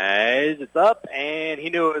 As it's up, and he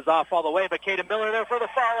knew it was off all the way, but Caden Miller there for the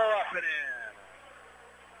follow-up and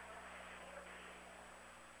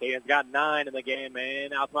in. Caden's got 9 in the game,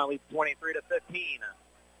 and Altamont leads 23-15.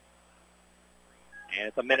 And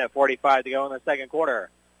it's 1:45 to go in the second quarter.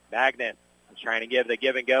 Magnus is trying to give the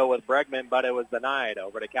give and go with Bregman, but it was denied.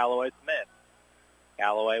 Over to Callaway Smith.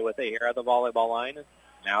 Callaway with it here at the volleyball line.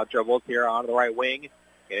 Now dribbles here onto the right wing.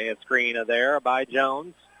 Getting a screen there by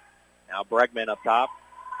Jones. Now Bregman up top.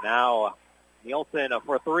 Now Nielsen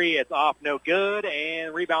for 3. It's off, no good.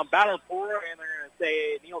 And rebound battled for, and they're going to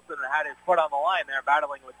say Nielsen had his foot on the line there,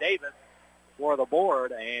 battling with Davis for the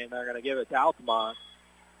board, and they're going to give it to Altamont.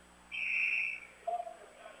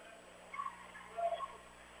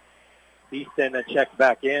 Easton checks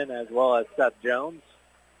back in, as well as Seth Jones.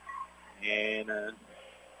 And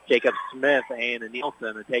Jacob Smith and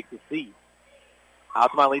Nielsen takes a seat.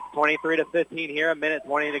 Altamont leads 23-15 here,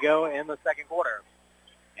 1:20 to go in the second quarter.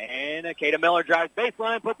 And Caden Miller drives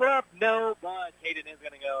baseline, puts it up. No, but Caden is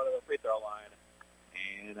going to go to the free throw line.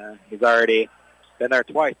 And he's already been there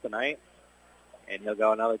twice tonight, and he'll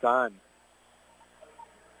go another time.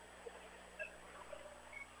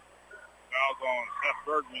 Fouls on Seth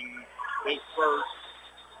Bergman, his first.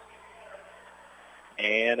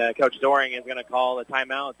 And Coach Doring is going to call the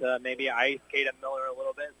timeout to maybe ice Caden Miller a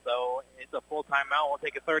little bit. So it's a full timeout. We'll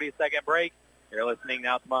take a 30-second break. You're listening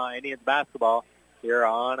now to my Indians basketball here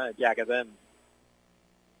on Jack FM.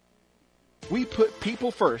 We put people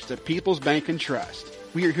first at People's Bank and Trust.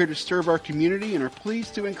 We are here to serve our community and are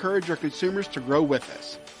pleased to encourage our consumers to grow with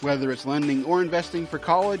us. Whether it's lending or investing for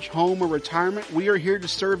college, home, or retirement, we are here to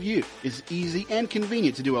serve you. It's easy and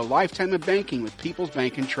convenient to do a lifetime of banking with People's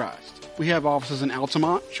Bank and Trust. We have offices in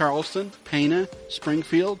Altamont, Charleston, Pana,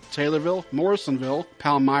 Springfield, Taylorville, Morrisonville,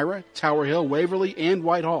 Palmyra, Tower Hill, Waverly, and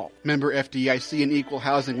Whitehall. Member FDIC and equal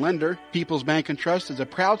housing lender, People's Bank and Trust is a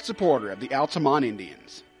proud supporter of the Altamont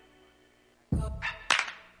Indians.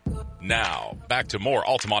 Now, back to more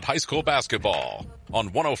Altamont High School basketball on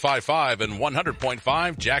 105.5 and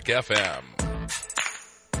 100.5 Jack FM.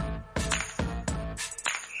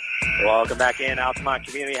 Welcome back in Altamont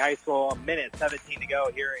Community High School. A minute 17 to go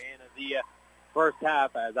here in the first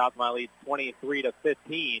half as Altamont leads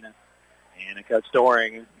 23-15. And Coach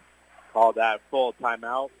Doring called that full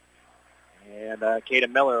timeout. And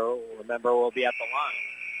Caden Miller, remember, will be at the line.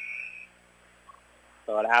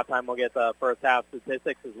 So at halftime, we'll get the first half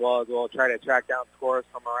statistics as well as we'll try to track down scores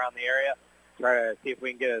from around the area, try to see if we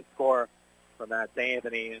can get a score from that St.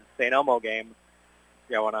 Anthony St. Elmo game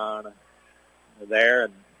going on there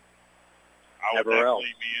and everywhere else. I would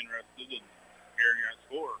definitely be interested in hearing that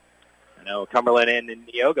score. I know Cumberland and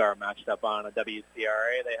Neoga are matched up on a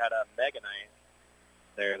WCRA. They had a mega night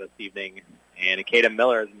there this evening, and Caden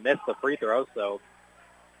Miller has missed the free throw, so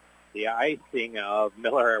the icing of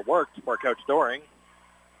Miller worked for Coach Doring.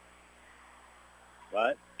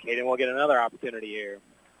 But Caden will get another opportunity here.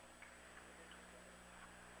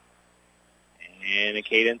 And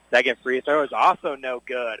Caden's second free throw is also no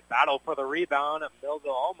good. Battle for the rebound.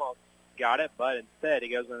 Millville almost got it, but instead he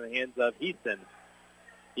goes in the hands of Easton.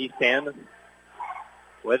 Easton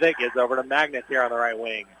with it, gives over to Magnus here on the right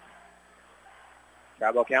wing.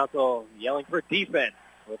 Tribal Council yelling for defense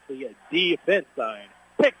with the defense sign.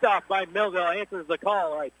 Picked off by Millville, answers the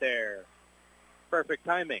call right there. Perfect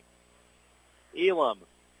timing. Elam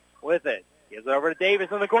with it. Gives it over to Davis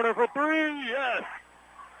in the corner for three. Yes.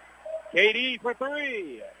 KD for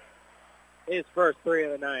three. His first three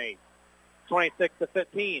of the night.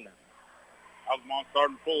 26-15. Altamont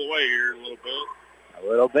starting to pull away here a little bit. A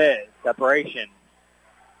little bit. Separation.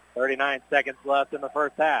 39 seconds left in the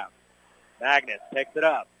first half. Magnus picks it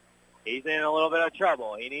up. He's in a little bit of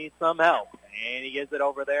trouble. He needs some help. And he gives it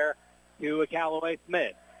over there to Callaway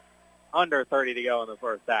Smith. Under 30 to go in the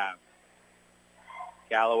first half.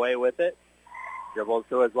 Callaway with it. Dribbles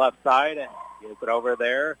to his left side and gives it over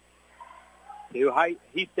there to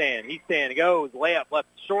Heastan. Heastan goes. Layup left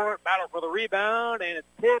short. Battle for the rebound. And it's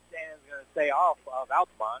tipped and it's going to stay off of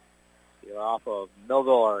Altamont. Either off of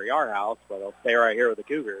Millville or Yard House, but it'll stay right here with the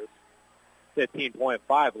Cougars.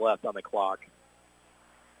 15.5 left on the clock.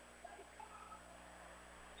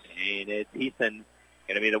 And it's Heastan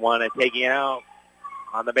going to be the one that's taking out.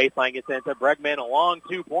 On the baseline, gets into Bregman. A long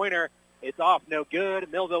two-pointer. It's off, no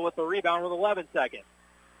good. Millville with the rebound with 11 seconds.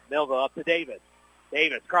 Millville up to Davis.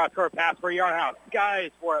 Davis, cross-court pass for Yarhouse.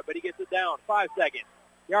 Skies for it, but he gets it down. 5 seconds.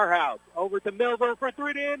 Yarhouse over to Millville for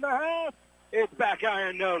three to end the half. It's back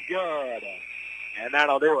iron, no good. And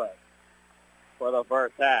that'll do it for the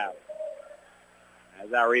first half.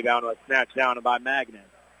 As that rebound was snatched down by Magnus.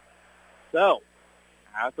 So,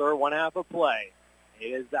 after one half of play, it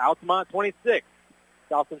is Altamont 26,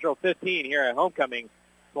 South Central 15 here at Homecoming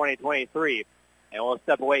 2023. And we'll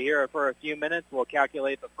step away here for a few minutes. We'll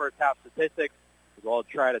calculate the first half statistics. We'll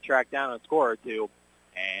try to track down a score or two.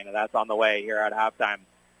 And that's on the way here at halftime.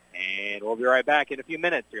 And we'll be right back in a few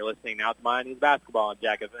minutes. You're listening now to Indians Basketball on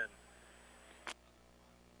Jack FM.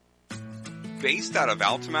 Based out of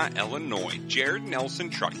Altamont, Illinois, Jared Nelson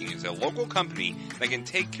Trucking is a local company that can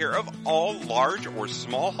take care of all large or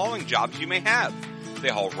small hauling jobs you may have. They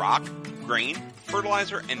haul rock, grain,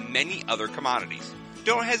 fertilizer, and many other commodities.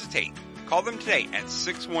 Don't hesitate. Call them today at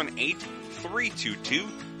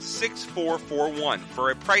 618-322-6441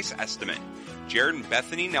 for a price estimate. Jared and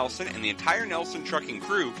Bethany Nelson and the entire Nelson Trucking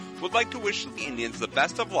crew would like to wish the Indians the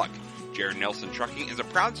best of luck. Jared Nelson Trucking is a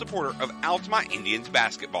proud supporter of Altamont Indians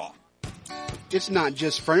basketball. It's not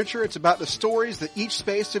just furniture, it's about the stories that each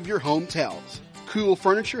space of your home tells. Cool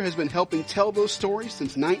Furniture has been helping tell those stories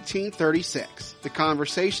since 1936. The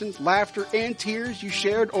conversations, laughter, and tears you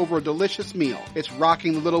shared over a delicious meal. It's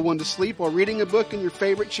rocking the little one to sleep while reading a book in your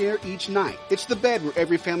favorite chair each night. It's the bed where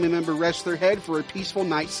every family member rests their head for a peaceful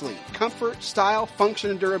night's sleep. Comfort, style,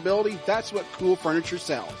 function, and durability, that's what Cool Furniture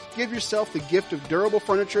sells. Give yourself the gift of durable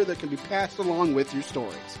furniture that can be passed along with your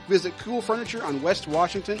stories. Visit Cool Furniture on West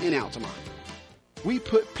Washington in Altamont. We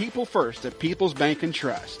put people first at People's Bank and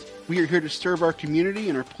Trust. We are here to serve our community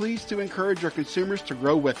and are pleased to encourage our consumers to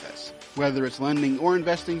grow with us. Whether it's lending or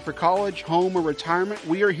investing for college, home, or retirement,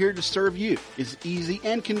 we are here to serve you. It's easy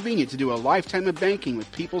and convenient to do a lifetime of banking with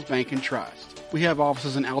People's Bank and Trust. We have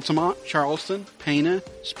offices in Altamont, Charleston, Pana,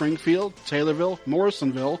 Springfield, Taylorville,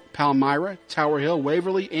 Morrisonville, Palmyra, Tower Hill,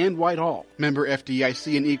 Waverly, and Whitehall. Member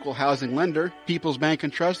FDIC and equal housing lender, People's Bank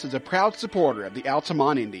and Trust is a proud supporter of the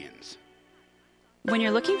Altamont Indians. When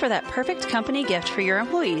you're looking for that perfect company gift for your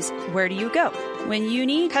employees, where do you go? When you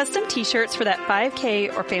need custom t-shirts for that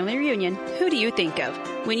 5K or family reunion, who do you think of?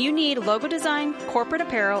 When you need logo design, corporate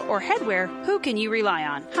apparel, or headwear, who can you rely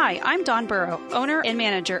on? Hi, I'm Dawn Burrow, owner and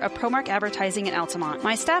manager of Promark Advertising in Altamont.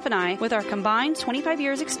 My staff and I, with our combined 25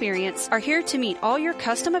 years experience, are here to meet all your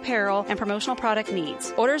custom apparel and promotional product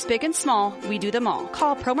needs. Orders big and small, we do them all.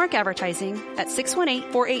 Call Promark Advertising at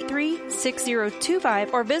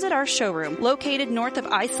 618-483-6025 or visit our showroom located north of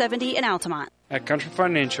I-70 in Altamont. At Country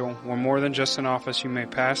Financial, we're more than just an office you may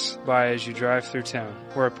pass by as you drive through town.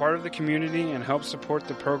 We're a part of the community and help support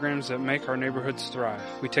the programs that make our neighborhoods thrive.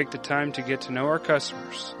 We take the time to get to know our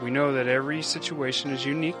customers. We know that every situation is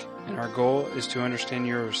unique, and our goal is to understand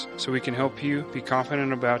yours so we can help you be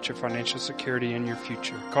confident about your financial security and your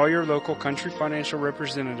future. Call your local Country Financial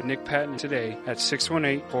representative, Nick Patton, today at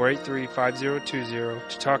 618-483-5020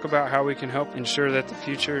 to talk about how we can help ensure that the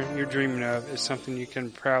future you're dreaming of is something you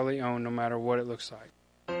can proudly own no matter what it looks like.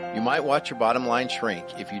 You might watch your bottom line shrink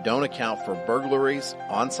if you don't account for burglaries,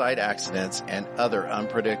 on-site accidents, and other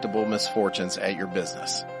unpredictable misfortunes at your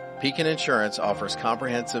business. Pekin Insurance offers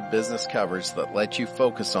comprehensive business coverage that lets you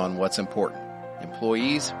focus on what's important: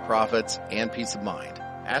 employees, profits, and peace of mind.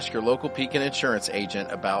 Ask your local Pekin Insurance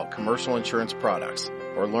agent about commercial insurance products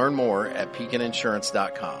or learn more at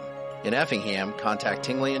pekininsurance.com. In Effingham, contact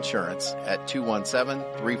Tingley Insurance at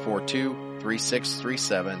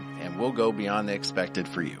 217-342-3637 and we'll go beyond the expected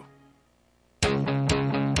for you.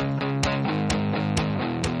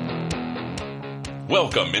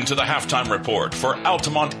 Welcome into the halftime report for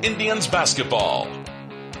Altamont Indians basketball.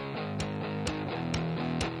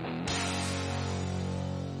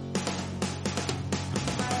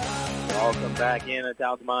 Welcome back in at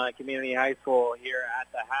Altamont Community High School here at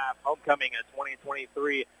the half. Homecoming of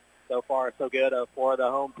 2023. So far, so good for the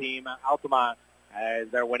home team, Altamont, as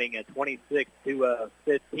they're winning at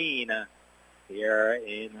 26-15 here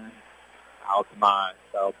in Altamont.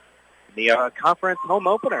 So the conference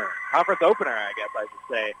opener, I guess I should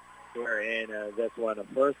say, here in this one, the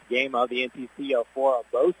first game of the NTCO for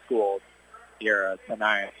both schools here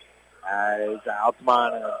tonight. As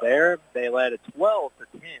Altamont there, they led 12-10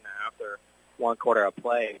 after one quarter of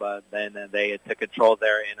play, but then they took control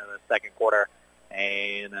there in the second quarter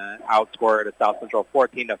and outscored South Central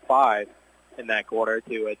 14-5 in that quarter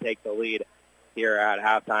to take the lead here at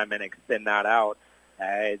halftime and extend that out.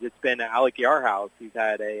 It's been Alec Yarhouse. He's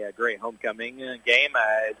had a great homecoming game.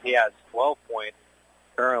 He has 12 points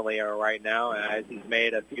currently right now as he's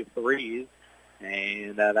made a few threes.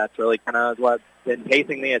 And that's really kind of what's been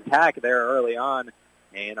pacing the attack there early on.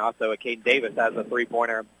 And also Caden Davis has a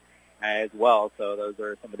three-pointer as well. So those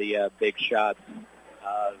are some of the big shots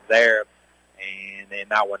there. And in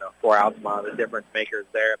that one for Altamont, the difference makers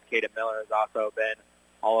there. Caden Miller has also been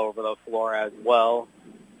all over the floor as well.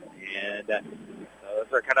 And those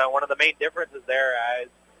are kind of one of the main differences there as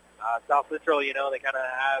South Central, they kind of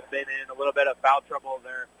have been in a little bit of foul trouble.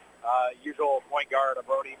 Their usual point guard,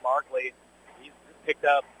 Brody Markley, he's picked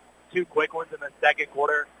up two quick ones in the second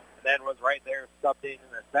quarter and then was right there subbed in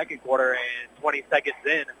the second quarter, and 20 seconds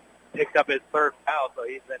in picked up his third foul. So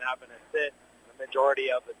he's been having to sit the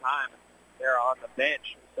majority of the time there on the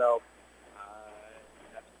bench. So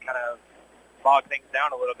that's kind of bogged things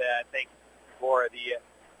down a little bit, I think, for the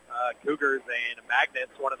Cougars. And Magnus,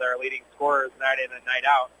 one of their leading scorers night in and night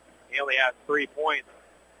out, he only has 3 points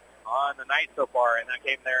on the night so far, and that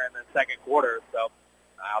came there in the second quarter. So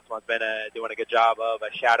Altamont's been doing a good job of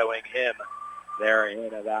shadowing him there in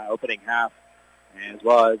that opening half, as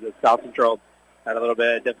well as South Central had a little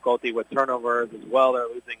bit of difficulty with turnovers as well. They're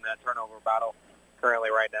losing that turnover battle currently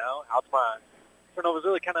right now. Altamont turnovers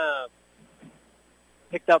really kind of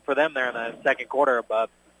picked up for them there in the second quarter, but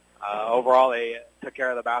overall they took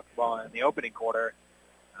care of the basketball in the opening quarter.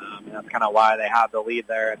 And that's kind of why they have the lead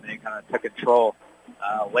there, and they kind of took control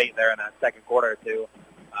late there in that second quarter to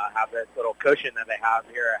have this little cushion that they have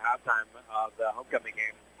here at halftime of the homecoming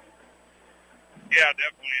game. Yeah,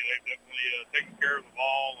 definitely. They've definitely taken care of the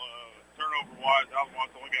ball. Turnover-wise,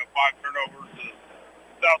 Altamont's only got 5 turnovers.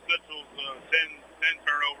 South Central's 10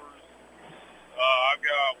 turnovers. I've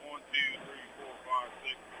got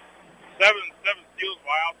 7 steals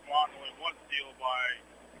by Altamont, and only 1 steal by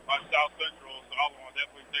South Central. So Altamont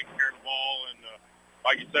definitely taking care of the ball. And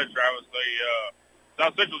like you said, Travis,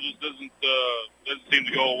 South Central just doesn't seem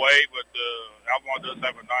to go away. But Altamont does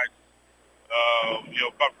have a nice,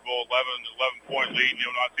 comfortable 11-point lead.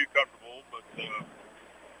 Not too comfortable, but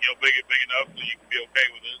big enough that you can be okay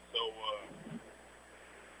with it. So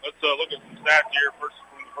let's look at some stats here from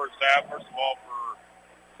the first half. First of all, for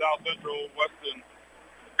South Central, Weston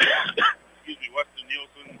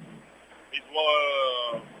Nielsen, he's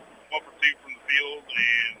 1 for 2 from the field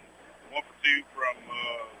and 1 for 2 from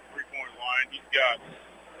 3-point line. He's got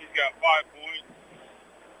 5 points.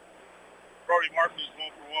 Brody Martin is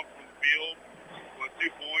 1 for 1 from the field with 2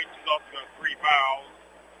 points. He's also got 3 fouls.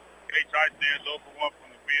 H. Heisman's 0 for 1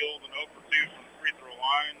 from the field and 0 for 2 from the free throw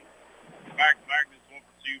line. Max Magnus 1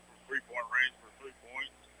 for 2 from 3-point range for 3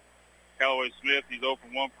 points. Callaway Smith, he's 0 for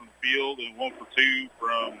 1 from the field and 1 for 2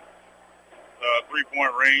 from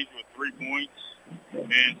 3-point range with 3 points.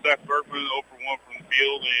 And Seth Berkman 0 for 1 from the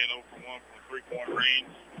field and 0 for 1 from the 3-point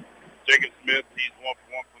range. Jacob Smith, he's 1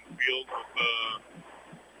 for 1 from the field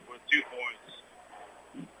with 2 points.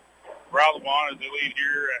 For Altamont, as they lead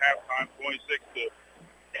here at halftime,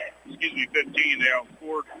 15. They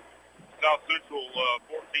outscored South Central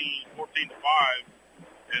 14-5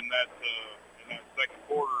 in that second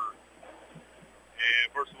quarter.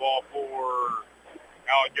 And first of all, for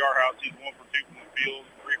Alec Yarhouse, he's 1 for 2 from the field,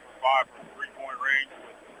 3 for 5 from the 3-point range,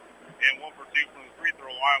 and 1 for 2 from the free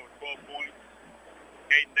throw line with 12 points.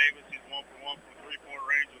 Caden Davis, he's 1 for 1 from the 3-point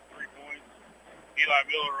range with 3 points. Eli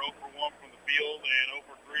Miller, 0 for 1 from the field and 0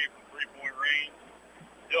 for 3 from 3-point range.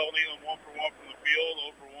 Dylan Nealon, 1 for 1 from the field,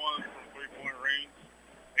 0 for 1 from 3-point range.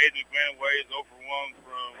 Aiden McMahon is 0 for 1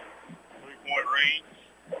 from 3-point range.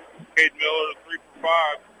 Caden Miller, 3 for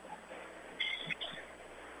 5.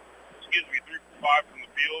 3 for 5 from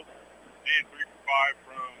the field and 3 for 5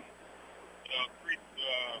 from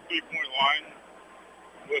 3-point line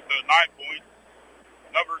with 9 points.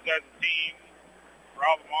 Numbers as a team for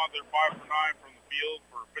Altamont, they're 5 for 9 from the field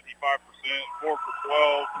for 55%, 4 for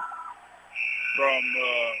 12 from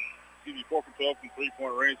 4 for 12 from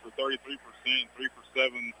 3-point range for 33%, 3 for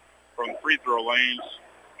 7 from free throw line,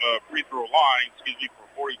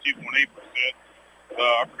 for 42.8%.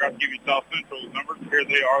 I forgot to give you South Central's numbers. Here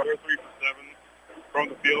they are. They're 3 for 7 from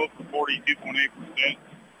the field for 42.8%, 3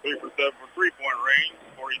 for 7 for 3-point range,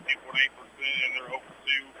 42.8%, and they're 0 for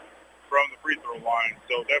 2 from the free throw line.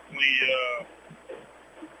 So definitely,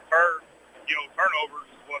 turnovers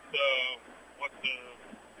is what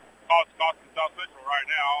costing South Central right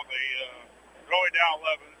now. They're only down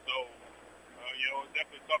 11, so it's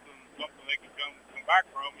definitely something they can come back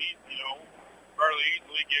from. Fairly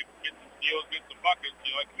easily get some steals, get some buckets. They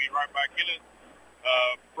can be right back in it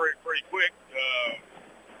pretty quick. And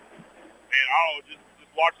I don't know, just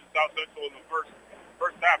watching South Central in the first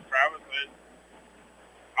half, Travis, to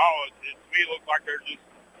me it looks like they're just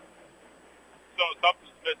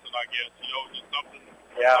something's missing, I guess. Just something.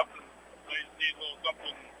 Yeah. Something, they just need a little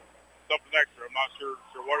something extra. I'm not sure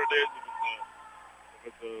what it is.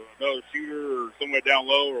 If it's another shooter or somewhere down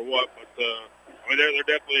low or what, but they're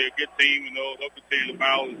definitely a good team, and they'll continue to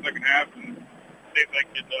battle in the second half and see if they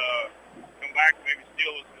can come back and maybe steal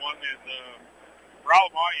this one. And for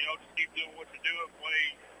Altamont, just keep doing what you're doing,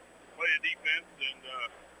 play the defense, and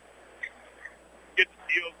get the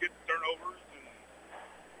steals, get the turnovers, and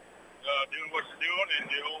doing what you're doing, and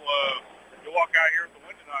you'll walk out here with the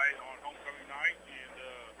win tonight on homecoming night, and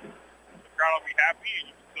the crowd will be happy, and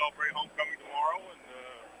you can celebrate homecoming tomorrow and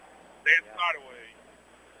dance the night away.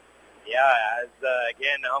 Yeah,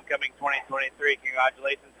 again, homecoming 2023,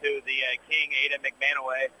 congratulations to the King, Aiden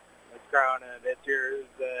McManaway. Let's crown this year's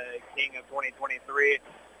King of 2023.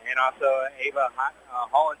 And also Ava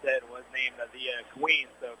Hollandshead was named the Queen,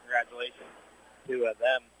 so congratulations to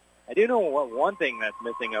them. I do know one thing that's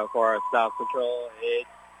missing for South Central is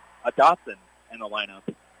a Dotson in the lineup.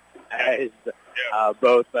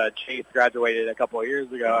 Both Chase graduated a couple of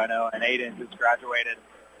years ago, I know, and Aiden just graduated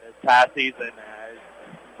this past season.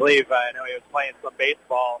 I know he was playing some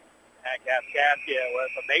baseball at Kaskaskia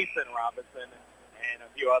with Mason Robinson and a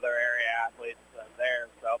few other area athletes there.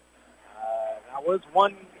 So that was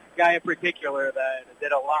one guy in particular that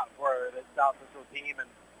did a lot for the South Central team, and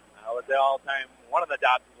was one of the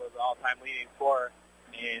Dobsons was the all-time leading scorer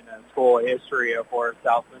in school history for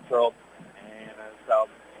South Central. And so,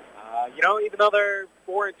 even though they're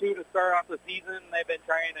 4-2 to start off the season, they've been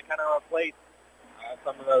trying to kind of replace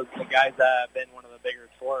some of the guys that have been one of the bigger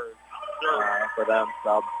scorers for them.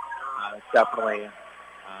 So it's definitely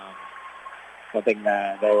something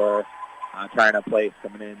that they were trying to place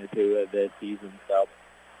coming into this season. So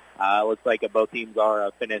it looks like both teams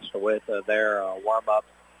are finished with their warm-ups,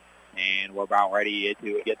 and we're about ready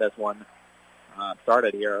to get this one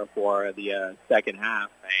started here for the second half.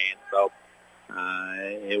 And so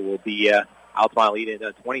it will be Altamont leading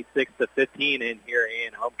 26-15 in here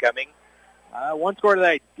in homecoming. One score that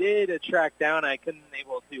I did track down, I couldn't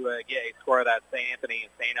able to get a score of that St. Anthony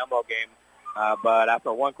and St. Elmo game. But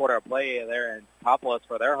after one quarter of play there in Topless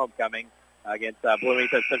for their homecoming against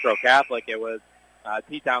Bloomington Central Catholic, it was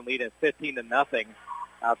T-Town leading 15-0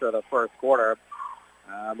 after the first quarter.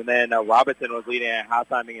 And then Robinson was leading at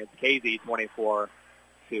halftime against Casey 24-20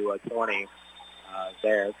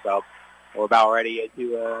 there. So we're about ready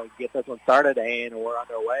to get this one started, and we're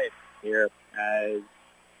underway here as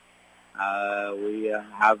we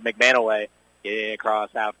have McManaway getting across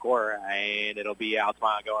half court, and it'll be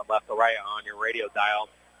Altamont going left to right on your radio dial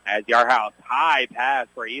as Yarhouse high pass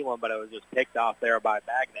for Elam, but it was just picked off there by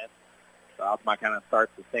Magnus. So Altamont kind of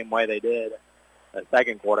starts the same way they did the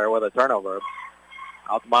second quarter with a turnover.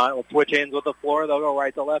 Altamont will switch ends with the floor. They'll go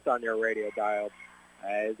right to left on your radio dial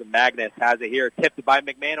as Magnus has it here, tipped by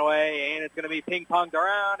McManaway, and it's going to be ping-ponged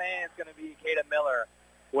around, and it's going to be Kaden Miller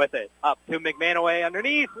with it. Up to McManaway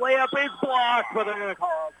underneath. Layup is blocked, but they're going to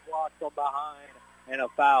call it blocked from behind, and a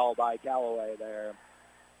foul by Callaway there.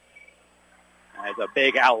 As a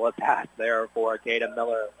big outlet pass there for Kaden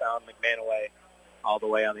Miller. Found McManaway all the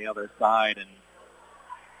way on the other side. And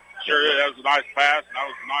sure, that was a nice pass, and that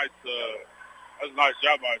was a nice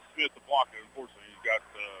job by Smith to block it. Unfortunately, he's got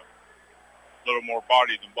a little more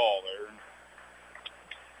body than ball there.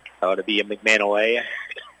 So to be a McManaway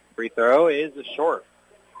free throw is short.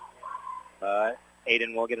 But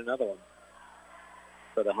Aiden will get another one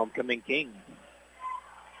for the homecoming King.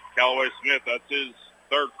 Callaway Smith, that's his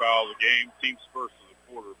third foul of the game. Team's first of the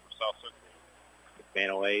quarter for South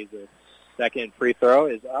Central. McManaway's second free throw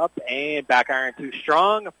is up, and back iron too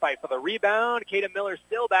strong. A fight for the rebound. Kaden Miller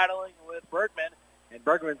still battling with Bergman, and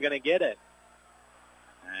Bergman's going to get it.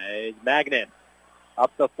 It's Magnus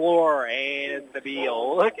up the floor, and it's going to be a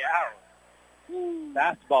look out.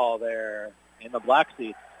 Fastball there in the black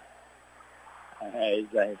seat. As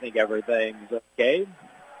I think everything's okay.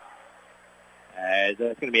 As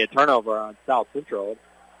it's going to be a turnover on South Central.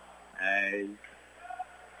 As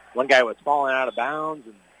one guy was falling out of bounds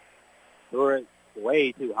and threw it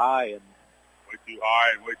way too high and way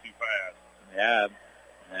too fast. Yeah.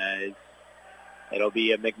 As it'll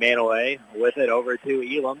be a McManaway with it over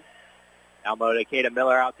to Elam. Elmo to Kaden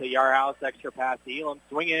Miller out to Yarhouse. Extra pass to Elam.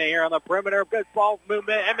 Swinging it here on the perimeter. Good ball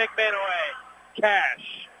movement. And McManaway.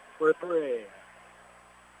 Cash for three.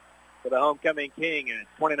 For the homecoming King, and it's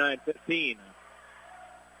 29-15.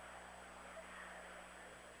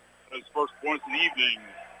 His first points of the evening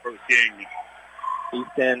for the King.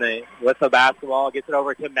 Easton with the basketball gets it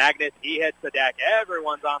over to Magnus. He hits the deck.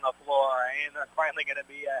 Everyone's on the floor, and there's finally going to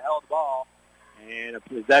be a held ball. And a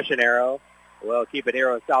possession arrow will keep it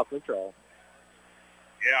here with South Central.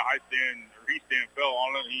 Yeah, he stand fell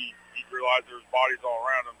on it. He realized there's bodies all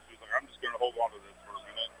around him, so he's like, I'm just going to hold on to this for a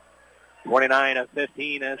minute.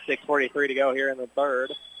 29-15, 6:43 to go here in the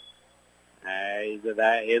third.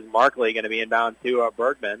 That is Markley going to be inbound to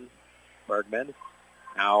Bergman. Bergman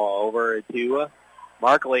now over to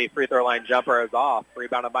Markley. Free throw line jumper is off.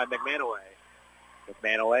 Rebounded by McManaway.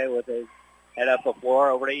 McManaway with his head up the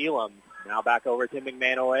floor over to Elam. Now back over to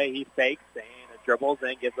McManaway. He fakes and dribbles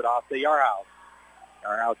and gives it off to Yarhouse.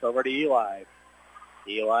 Yarhouse over to Eli.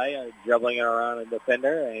 Eli dribbling it around a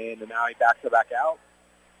defender, and now he backs it back out.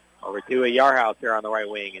 Over to a Yarhouse here on the right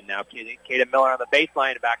wing. And now Kaden Miller on the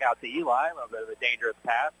baseline back out to Eli. A little bit of a dangerous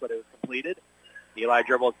pass, but it was completed. Eli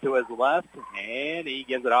dribbles to his left, and he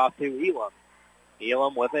gives it off to Elam.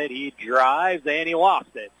 Elam with it. He drives, and he lost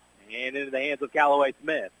it. And into the hands of Callaway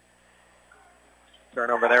Smith.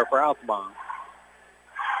 Turnover there for Altamont.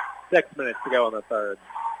 6 minutes to go in the third.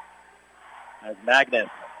 As Magnus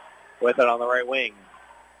with it on the right wing.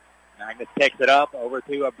 Magnus picks it up over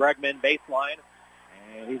to a Bregman baseline.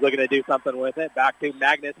 And he's looking to do something with it. Back to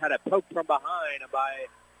Magnus. Had a poke from behind by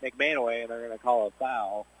McManaway, and they're going to call a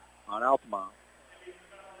foul on Altamont.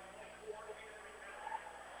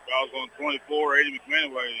 Foul's on 24, Eddie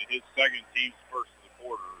McManaway, his second, team's first of the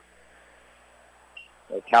quarter.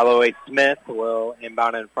 So Callaway Smith will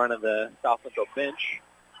inbound in front of the South Central bench.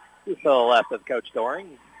 to the left of Coach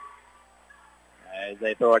Doring as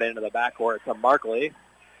they throw it into the backcourt to Markley.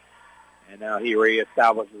 And now he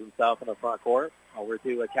reestablishes himself in the front court. Over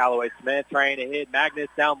to Callaway Smith trying to hit Magnus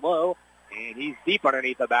down low. And he's deep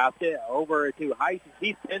underneath the basket. Over to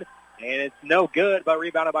Heiston. And it's no good, but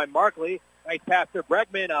rebounded by Markley. Nice pass to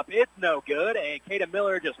Bregman up. It's no good. And Caden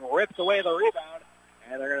Miller just rips away the rebound.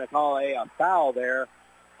 And they're going to call a foul there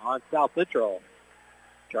on South Central.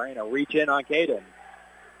 Trying to reach in on Caden.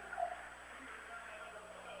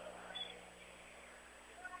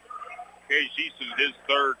 Cage Easton, his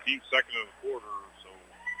third, team second of the quarter. So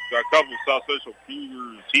got a couple of South Central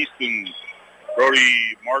Cougars, Easton,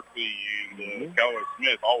 Brody Markley, and Callaway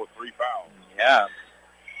Smith, all with 3 fouls. Yeah.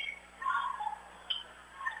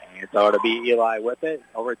 And so it'll be Eli with it.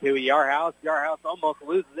 Over to Yarhouse. Yarhouse almost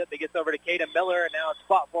loses it, but gets over to Caden Miller, and now it's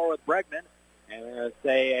fought for with Bregman. And they're going to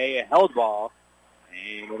say a held ball.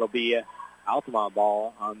 And it'll be an Altamont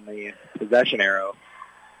ball on the possession arrow.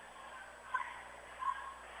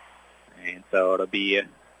 And so it'll be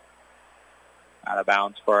out of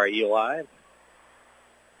bounds for Eli.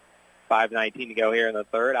 5:19 to go here in the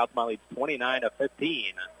third. Altamont leads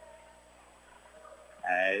 29-15.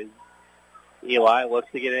 As Eli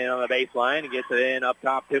looks to get in on the baseline and gets it in up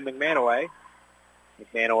top to McManaway.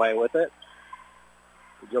 McManaway with it.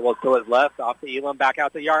 He dribbles to his left, off to Elam, back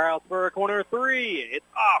out to Yarhouse for a corner three. It's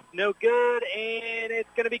off, no good, and it's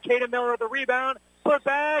going to be Caden Miller with the rebound. Put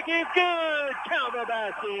back is good. Count the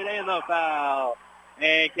basket and the foul.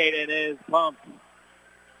 And Caden is pumped.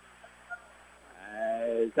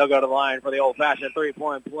 As he'll go to the line for the old-fashioned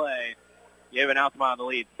three-point play, giving Altamont the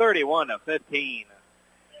lead 31-15.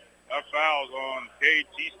 That foul's on Cage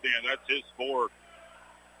Easton. That's his fourth.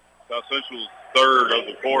 South Central's third of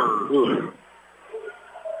the quarter. Ooh.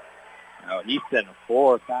 Now Easton,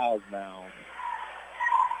 4 fouls now.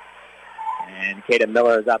 And Caden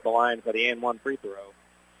Miller is at the line for the and-one free throw.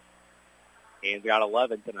 He's got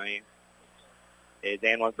 11 tonight. His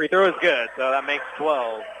and-one free throw is good, so that makes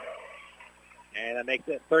 12. And that makes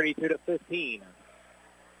it 32-15.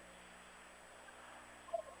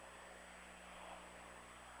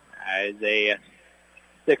 As a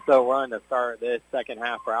 6-0 run to start this second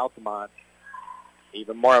half for Altamont.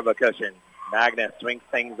 Even more of a cushion. Magnus swings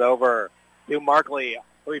things over to Markley.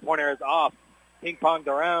 Three-pointer is off. Ping-ponged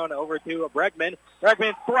around over to Bregman.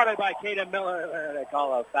 Bregman thwarted by Caden Miller. They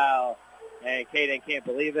call a foul. And Caden can't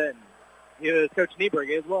believe it. He was Coach Nieberg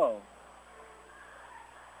as well.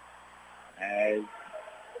 As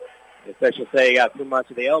the officials say he got too much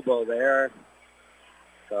of the elbow there.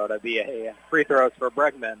 So it'll be a free throws for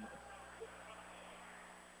Bregman.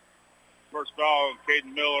 First foul on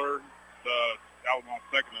Caden Miller, the Altamont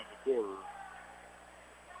second of the quarter.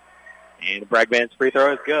 And Bregman's free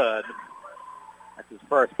throw is good. That's his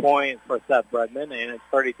first point for Seth Bregman, and it's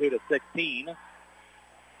 32-16.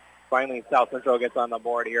 Finally, South Central gets on the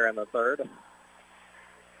board here in the third. Been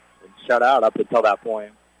shut out up until that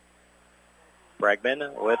point.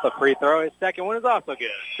 Bregman with a free throw. His second one is also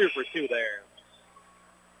good. 2 for 2 there.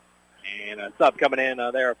 And a sub coming in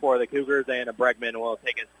there for the Cougars, and Bregman will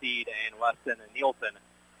take his seat, and Weston and Nielsen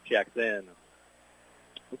checks in.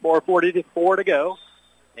 4:44 to go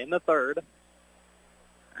in the third.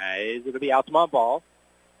 Is going to be Altamont ball.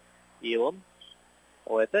 Elam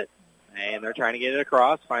with it, and they're trying to get it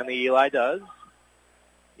across. Finally, Eli does.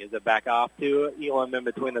 Gives it back off to Elam in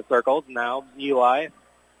between the circles. Now Eli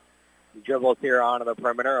dribbles here onto the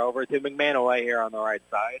perimeter over to McManaway here on the right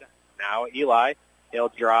side. Now Eli. He'll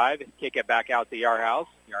drive, kick it back out to Yarhouse.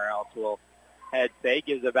 Yarhouse will head fake,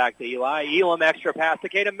 gives it back to Eli. Elam extra pass to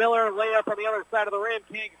Caden Miller. Layup from the other side of the rim,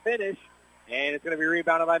 can't finish. And it's going to be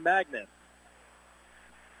rebounded by Magnus.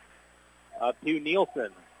 Up to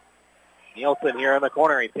Nielsen. Nielsen here in the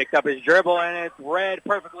corner. He picked up his dribble, and it's read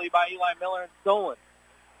perfectly by Eli Miller and stolen.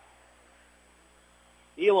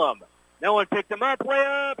 Elam. No one picked him up.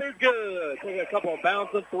 Layup is good. Take a couple of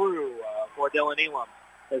bounces through for Dylan Elam.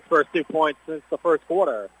 His first 2 points since the first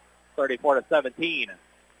quarter, 34-17.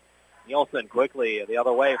 Nielsen quickly the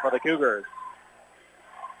other way for the Cougars.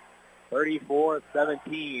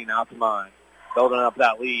 34-17, Altamont building up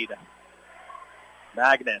that lead.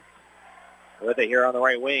 Magnus with it here on the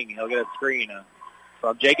right wing. He'll get a screen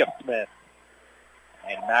from Jacob Smith.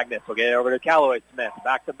 And Magnus will get it over to Callaway Smith.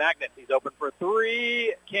 Back to Magnus. He's open for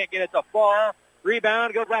 3. Can't get it to fall.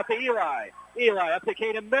 Rebound goes back to Eli. Eli up to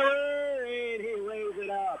Caden Miller, and he lays it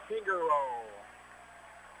up. Finger roll.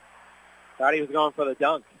 Thought he was going for the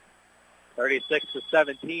dunk.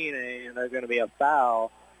 36-17, and there's going to be a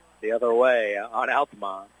foul the other way on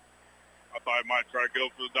Altamont. I thought I might try to go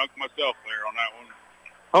for the dunk myself there on that one.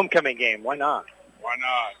 Homecoming game, why not? Why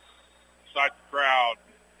not? Excite the crowd.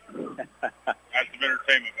 That's some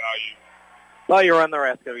entertainment value. Well, you run the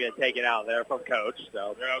risk of getting taken out there from Coach,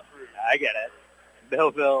 so Yeah, true. I get it.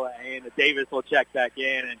 Millville and Davis will check back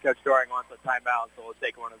in, and Coach Doring wants a timeout, so we'll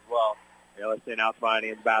take one as well. You're listening to Altamont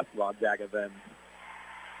Indians basketball on Jack FM.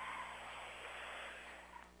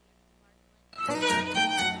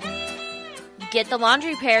 Get the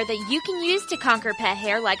laundry pair that you can use to conquer pet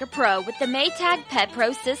hair like a pro with the Maytag Pet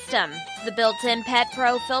Pro system. The built-in Pet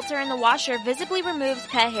Pro filter in the washer visibly removes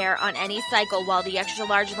pet hair on any cycle, while the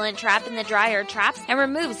extra-large lint trap in the dryer traps and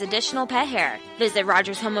removes additional pet hair. Visit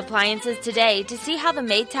Rogers Home Appliances today to see how the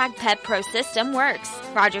Maytag Pet Pro system works.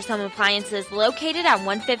 Rogers Home Appliances located at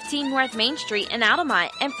 115 North Main Street in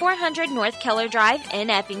Altamont and 400 North Keller Drive in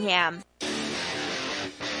Effingham.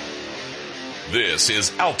 This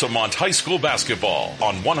is Altamont High School basketball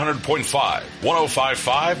on 100.5,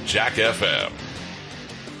 105.5 Jack FM.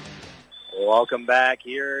 Welcome back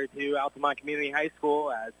here to Altamont Community High School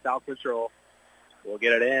as South Central will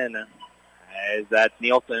get it in. As that's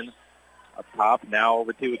Nielsen up top. Now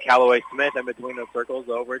over to Callaway Smith in between the circles.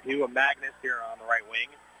 Over to Magnus here on the right wing.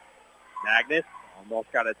 Magnus almost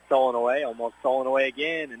got it stolen away. Almost stolen away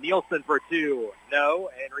again. And Nielsen for two. No.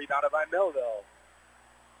 And rebounded by Millville.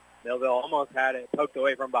 Millville almost had it poked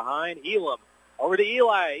away from behind. Elam over to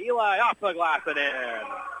Eli. Eli off the glass and in.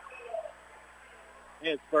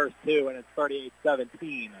 His first two, and it's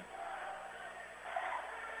 38-17.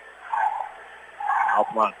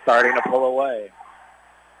 Altamont starting to pull away.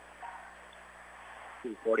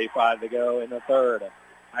 2:45 to go in the third.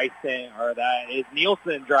 That is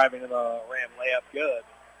Nielsen driving to the rim. Layup good.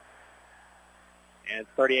 And it's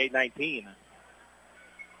 38-19.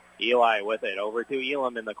 Eli with it. Over to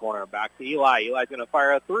Elam in the corner. Back to Eli. Eli's going to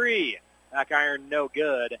fire a three. Back iron no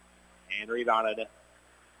good. And rebounded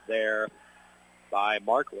there by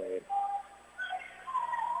Markley.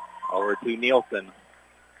 Over to Nielsen.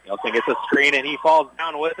 Nielsen gets a screen and he falls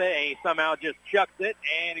down with it and he somehow just chucks it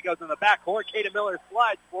and it goes in the backcourt. Caden Miller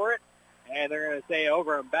slides for it and they're going to say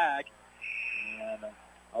over and back. And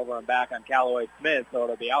over and back on Callaway Smith, so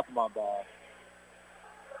it'll be Altamont ball.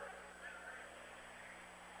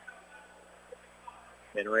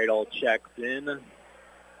 Then Radel checks in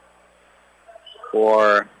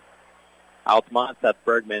for Altamont. Seth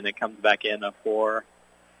Bergman, and comes back in for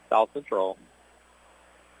South Central.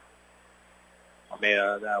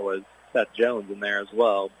 That was Seth Jones in there as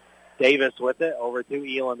well. Davis with it, over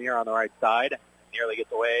to Elam here on the right side. Nearly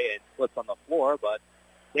gets away and slips on the floor, but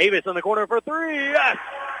Davis in the corner for three. Yes!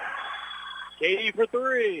 Katie for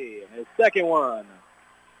three. His second one.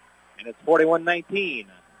 And it's 41-19.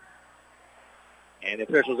 And the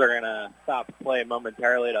officials are going to stop play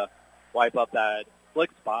momentarily to wipe up that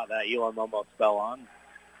flick spot that Elam almost fell on.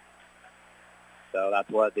 So that's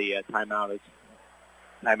what the timeout is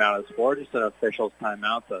for, just an official's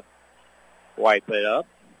timeout to wipe it up.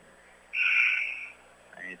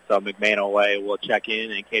 And so McMahon will check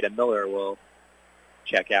in, and Caden Miller will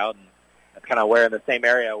check out. And that's kind of where in the same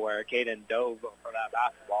area where Caden dove for that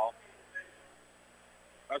basketball.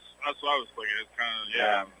 That's what I was thinking. It's kind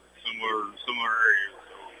of, similar areas.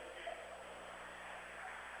 So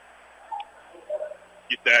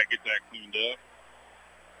get that cleaned up.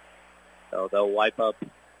 So they'll wipe up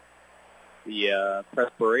the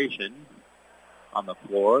perspiration on the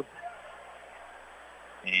floor.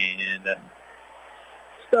 And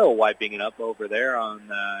still wiping it up over there on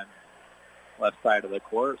the left side of the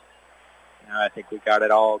court. Now I think we got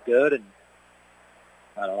it all good and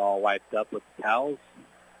got it all wiped up with the towels.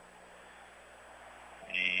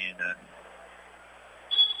 And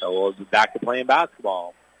so we'll be back to playing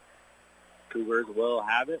basketball. Cougars will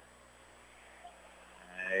have it.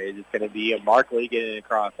 It's going to be Markley getting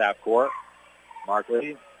across half court.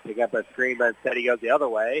 Markley pick up a screen, but instead he goes the other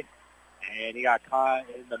way. And he got caught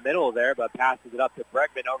in the middle there, but passes it up to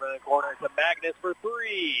Bregman over the corner to Magnus for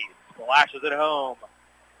three. Splashes it home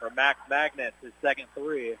for Max Magnus, his second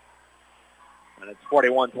three. And it's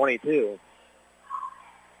 41-22.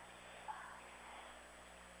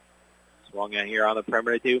 Swung in here on the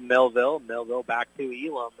perimeter to Millville. Millville back to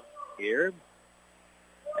Elam here.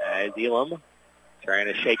 As Elam trying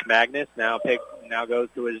to shake Magnus. Now goes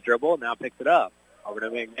to his dribble. Now picks it up. Over to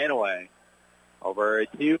McManaway. Over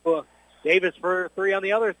to Davis for three on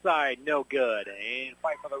the other side. No good. And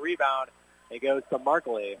fight for the rebound. It goes to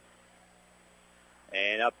Markley.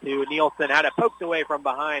 And up to Nielsen. Had it poked away from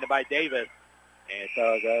behind by Davis. And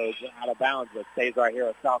so it goes out of bounds, but stays right here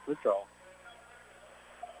at South Central.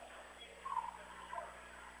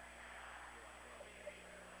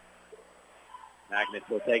 Magnus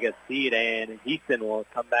will take a seat, and Easton will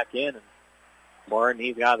come back in. And Warren,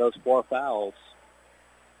 he's got those 4 fouls.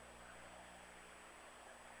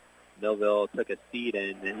 Millville took a seat,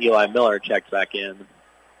 and Eli Miller checked back in.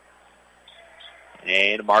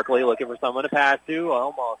 And Markley looking for someone to pass to,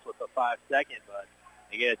 almost with the 5-second, but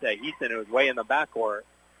they get it to Heaston, who was way in the backcourt.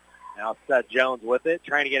 Now Seth Jones with it,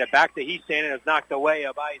 trying to get it back to Heaston, and it's knocked away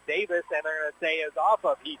by Davis, and they're going to say it's off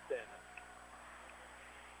of Heaston.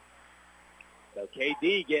 So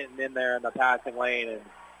KD getting in there in the passing lane and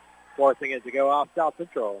forcing it to go off South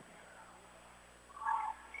Central.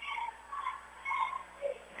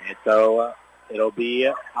 And so it'll be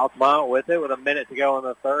Altamont with it with a minute to go in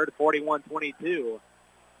the third, 41-22.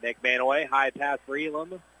 Nick Manaway, high pass for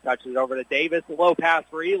Elam. Touches it over to Davis. A low pass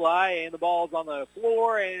for Eli, and the ball's on the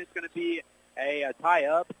floor, and it's going to be a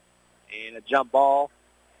tie-up and a jump ball.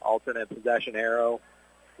 Alternate possession arrow.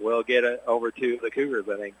 We'll get it over to the Cougars,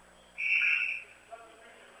 I think.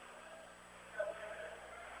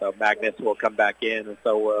 So Magnus will come back in, and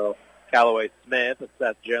so will Callaway Smith.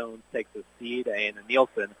 Seth Jones takes a seat, and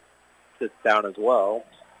Nielsen sits down as well.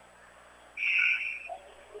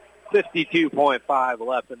 52.5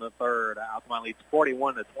 left in the third. Altamont leads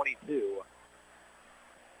 41-22.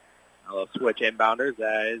 Now they'll switch inbounders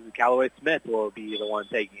as Callaway Smith will be the one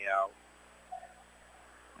taking it out.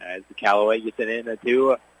 As Callaway gets it in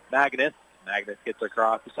to Magnus. Magnus gets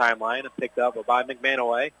across the timeline and picked up by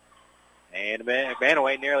McManaway. And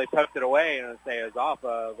McManaway nearly tucked it away, and it'll say it was off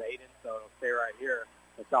of Aiden, so it'll stay right here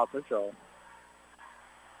at South Central.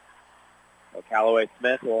 So Callaway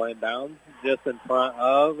Smith will inbound just in front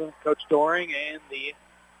of Coach Doring and the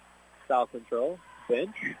South Central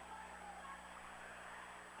bench. And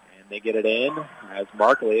they get it in as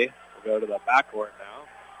Markley will go to the backcourt now.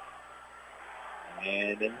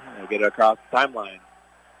 And they'll get it across the timeline.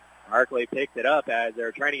 Markley picked it up as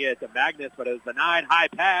they're trying to get it to Magnus, but it was denied. High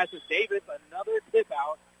pass. It's Davis, another tip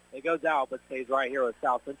out. It goes out, but stays right here with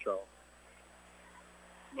South Central.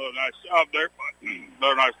 Another nice job there by the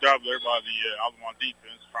Altamont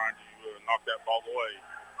defense trying to knock that ball away.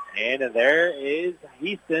 And there is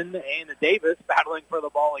Heaston and Davis battling for the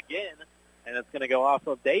ball again, and it's going to go off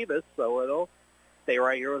of Davis, so it'll stay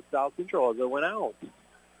right here with South Central as it went out.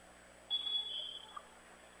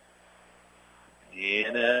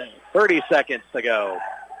 And 30 seconds to go.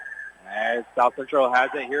 As South Central has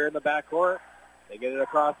it here in the backcourt, they get it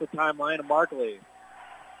across the timeline to Markley.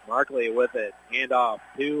 Markley with it. Handoff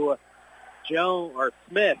to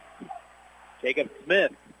Smith. Jacob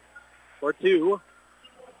Smith for two.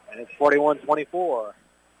 And it's 41-24.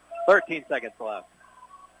 13 seconds left.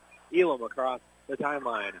 Elam across the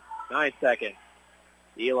timeline. 9 seconds.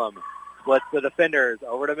 Elam splits the defenders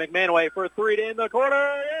over to McManaway for three to in the corner.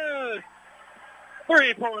 Yes!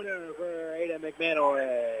 Three-pointer for Aiden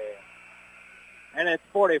McManaway. And it's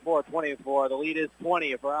 44-24. The lead is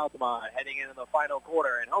 20 for Altamont heading into the final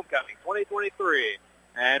quarter in homecoming 2023.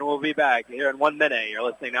 And we'll be back here in 1 minute. You're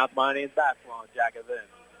listening to Altamont Indians basketball on Jack FM.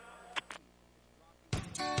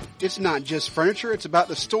 It's not just furniture, it's about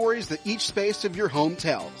the stories that each space of your home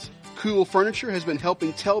tells. Cool Furniture has been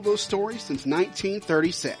helping tell those stories since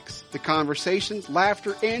 1936. The conversations,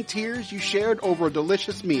 laughter, and tears you shared over a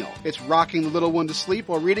delicious meal. It's rocking the little one to sleep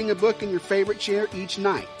while reading a book in your favorite chair each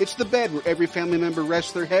night. It's the bed where every family member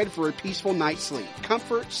rests their head for a peaceful night's sleep.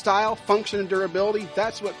 Comfort, style, function, and durability,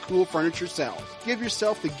 that's what Cool Furniture sells. Give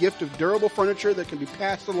yourself the gift of durable furniture that can be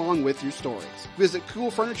passed along with your stories. Visit Cool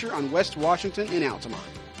Furniture on West Washington in Altamont.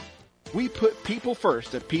 We put people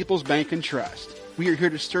first at People's Bank and Trust. We are here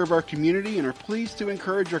to serve our community and are pleased to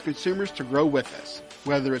encourage our consumers to grow with us.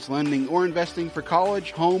 Whether it's lending or investing for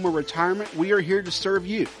college, home, or retirement, we are here to serve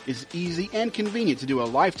you. It's easy and convenient to do a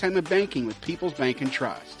lifetime of banking with People's Bank and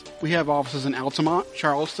Trust. We have offices in Altamont,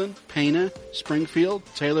 Charleston, Pana, Springfield,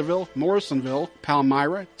 Taylorville, Morrisonville,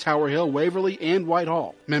 Palmyra, Tower Hill, Waverly, and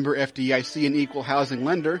Whitehall. Member FDIC and equal housing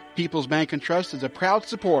lender, People's Bank and Trust is a proud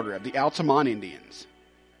supporter of the Altamont Indians.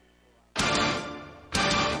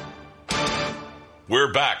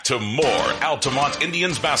 We're back to more Altamont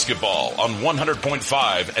Indians basketball on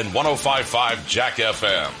 100.5 and 105.5 Jack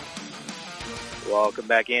FM. Welcome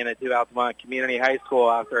back in to Altamont Community High School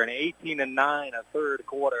after an 18-9 third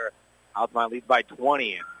quarter. Altamont leads by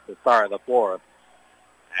 20 to start the fourth.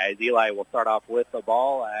 As Eli will start off with the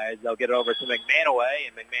ball as they'll get it over to McManaway,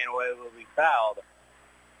 and McManaway will be fouled.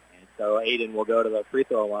 And so Aiden will go to the free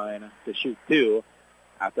throw line to shoot two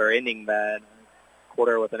after ending that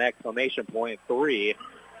quarter with an exclamation point, 3,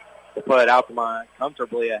 to put Altamont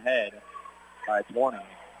comfortably ahead by 20.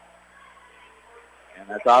 And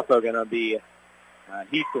that's also going to be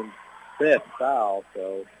Heaston's fifth foul,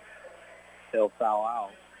 so he'll foul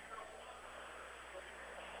out.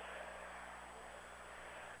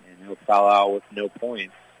 And he'll foul out with no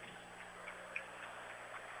points.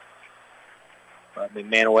 But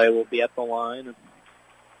McManaway will be at the line.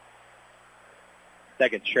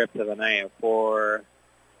 Second trip to the night for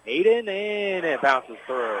Hayden, and it bounces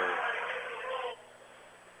through.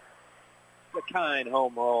 The kind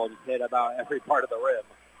home roll just hit about every part of the rim.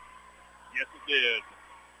 Yes, it did.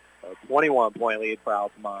 So 21-point lead for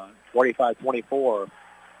Altamont, 45-24.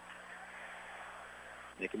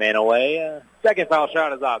 McManaway, second foul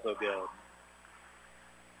shot is also good.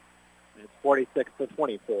 It's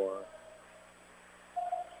 46-24.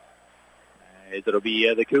 As it'll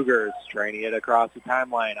be the Cougars training it across the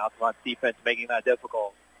timeline. Altamont's defense making that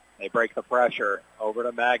difficult. They break the pressure over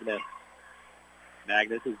to Magnus.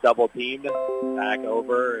 Magnus is double-teamed. Back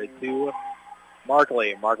over to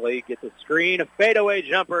Markley. Markley gets a screen. A fadeaway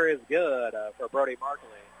jumper is good for Brody Markley.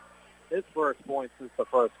 His first point since the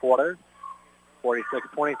first quarter,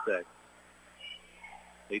 46-26.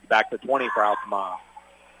 Leads back to 20 for Altamont.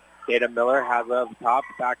 Tatum Miller has it up top.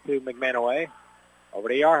 Back to McManaway. Over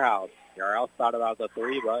to Yarhouse. Yarhouse thought about the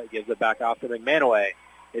three, but gives it back off to McManaway.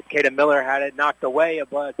 It's Caden Miller had it knocked away,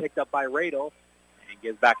 but picked up by Radel. And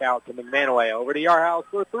gives back out to McManaway. Over to Yarhouse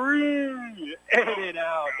for three. In and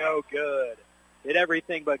out. No good. Did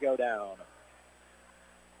everything but go down.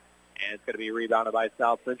 And it's going to be rebounded by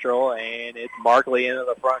South Central, and it's Markley into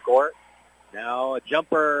the front court. Now a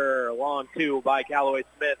jumper long two by Callaway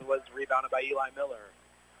Smith was rebounded by Eli Miller.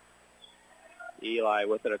 Eli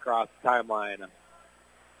with it across the timeline.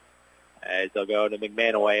 As they'll go to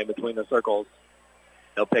McManaway in between the circles.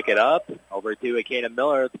 He'll pick it up. Over to Caden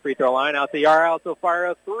Miller at the free throw line. Out the Yarhouse. He'll fire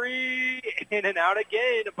a three. In and out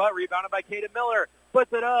again, but rebounded by Caden Miller.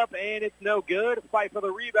 Puts it up, and it's no good. Fight for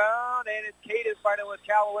the rebound, and it's Caden fighting with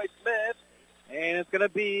Callaway Smith. And it's going to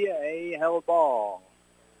be a held ball.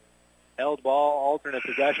 Held ball, alternate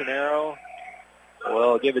possession arrow.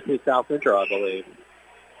 We'll give it to South Central, I believe.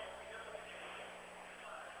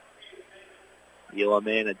 Elam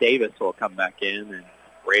and Davis will come back in, and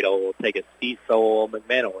Radel will take a seat, so will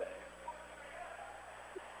McManaway.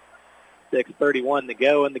 6:31 to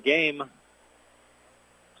go in the game.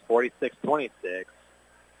 46-26.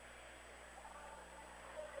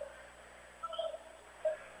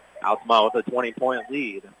 Altamont with a 20-point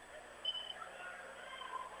lead.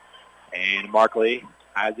 And Markley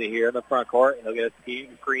has it here in the front court. He'll get a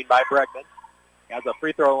screen by Bregman. He has a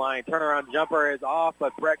free throw line. Turnaround jumper is off,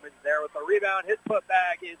 but Bregman's there with the rebound. His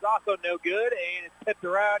putback is also no good, and it's tipped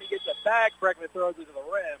around. He gets it back. Bregman throws it to the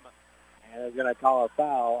rim, and is going to call a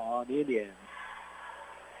foul on the Indians.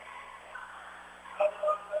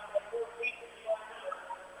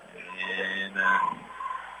 And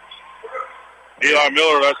Eli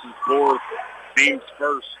Miller, that's his fourth, team's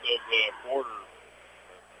first of the quarter.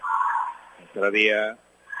 It's going to be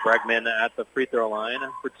Bregman at the free throw line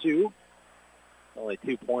for two. Only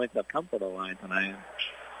 2 points have come for the line tonight.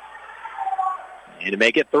 And to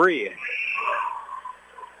make it three.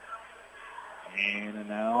 And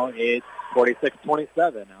now it's 46-27.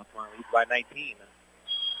 Altamont leads by 19.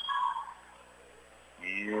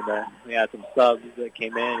 And we had some subs that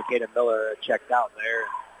came in. Caden Miller checked out there.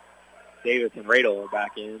 Davis and Radel are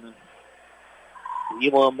back in.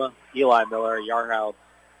 Elam, Eli Miller, Yarhouse,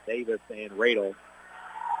 Davis, and Radel.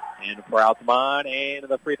 And for Altamont, and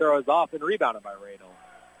the free throw is off and rebounded by Radel.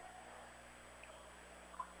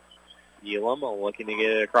 Elam looking to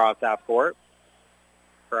get it across half court.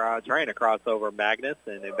 Trying to cross over Magnus,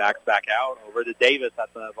 and it backs back out over to Davis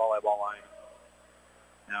at the volleyball line.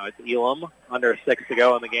 Now it's Elam, under 6 to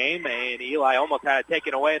go in the game, and Eli almost had it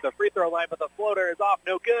taken away at the free throw line, but the floater is off,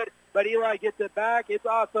 no good. But Eli gets it back. It's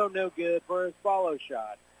also no good for his follow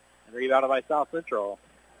shot. And rebounded by South Central.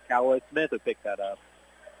 Callaway Smith would pick that up.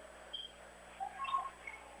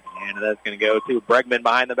 And that's going to go to Bregman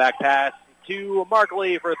behind the back pass to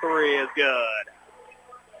Markley for three is good.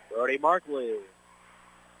 Brody Markley.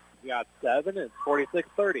 He got 7. It's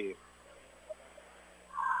 46-30.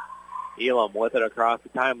 Elam with it across the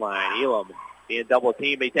timeline. Elam being double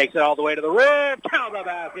teamed. He takes it all the way to the rim. Count the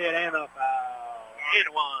basket and the foul.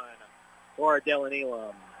 In one for Dylan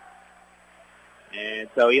Elam. And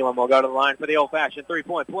so Elam will go to the line for the old-fashioned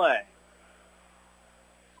three-point play.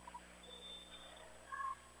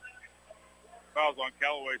 Fouls on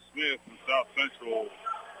Callaway Smith from South Central.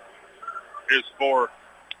 His fourth,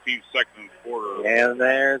 team second in the quarter. And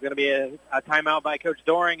there's going to be a timeout by Coach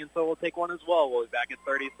Doring, and so we'll take one as well. We'll be back in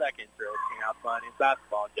 30 seconds. You're listening Outside in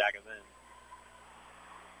Basketball on Jack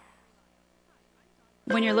FM.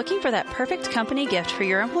 When you're looking for that perfect company gift for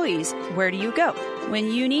your employees, where do you go?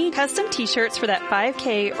 When you need custom t-shirts for that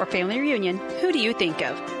 5K or family reunion, who do you think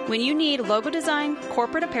of? When you need logo design,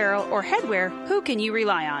 corporate apparel, or headwear, who can you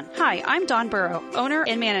rely on? Hi, I'm Dawn Burrow, owner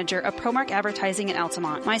and manager of Promark Advertising in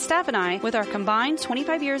Altamont. My staff and I, with our combined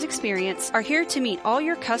 25 years experience, are here to meet all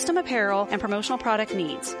your custom apparel and promotional product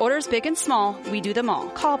needs. Orders big and small, we do them all.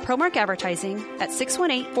 Call Promark Advertising at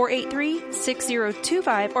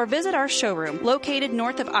 618-483-6025 or visit our showroom located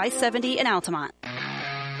north of I-70 in Altamont.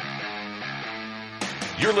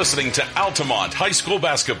 You're listening to Altamont High School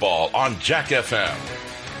Basketball on Jack FM.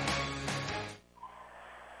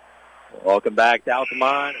 Welcome back to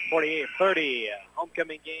Altamont, 48-30,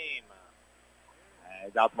 homecoming game.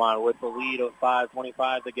 As Altamont with the lead of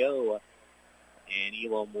 5:25 to go. And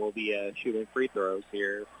Elam will be shooting free throws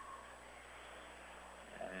here.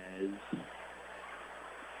 As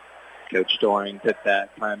Coach Doring took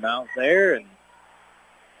that timeout there and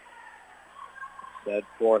said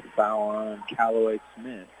fourth foul on Callaway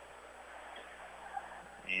Smith.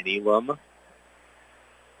 And Elam will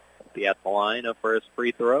be at the line of first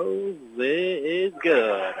free throws. It is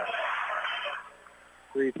good.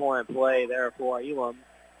 3-point play there for Elam.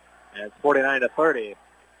 And it's 49-30.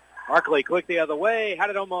 Markley quick the other way.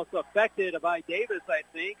 Had it almost affected by Davis, I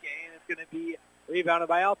think. And it's going to be rebounded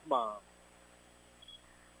by Altamont.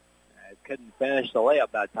 Couldn't finish the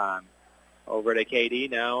layup that time. Over to KD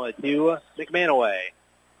now to McManaway.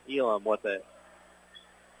 Elam with it.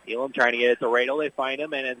 Elam trying to get it to Radel. They find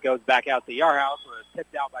him, and it goes back out to Yarhouse. It's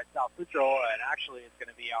tipped out by South Central, and actually it's going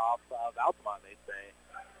to be off of Altamont, they say,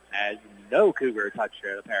 as no Cougar touched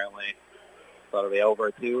it, apparently. So it'll be over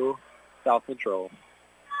to South Central.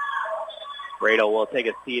 Radel will take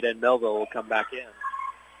a seat, and Melville will come back in.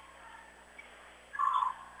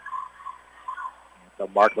 So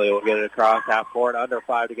Markley will get it across half court, under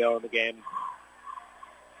 5 to go in the game.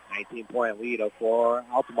 19-point lead for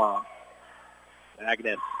Altamont.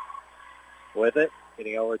 Agnes with it,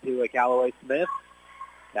 getting over to Callaway Smith.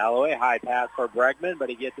 Callaway, high pass for Bregman, but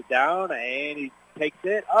he gets it down, and he takes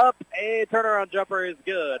it up. A turnaround jumper is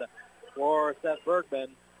good for Seth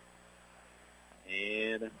Bergman.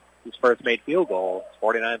 And his first made field goal,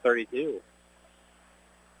 49-32.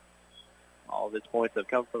 All of his points have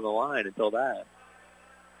come from the line until that.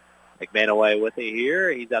 McManaway with it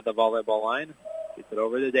here. He's at the volleyball line. Gets it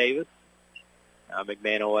over to Davis. Now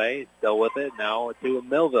McManaway still with it. Now to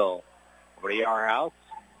Millville. Over to Yarhouse.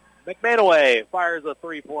 McManaway fires a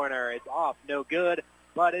three-pointer. It's off. No good.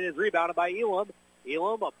 But it is rebounded by Elam.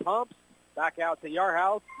 Elam pumps back out to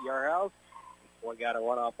Yarhouse. Yarhouse. One got to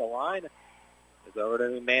run off the line. It's over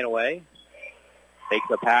to McManaway. Takes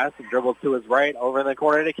a pass and dribbles to his right. Over in the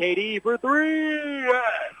corner to KD for three.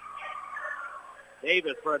 Yes!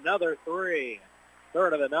 Davis for another three.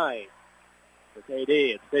 Third of the night. For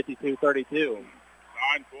KD, it's 52-32. 9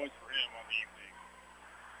 points for him on the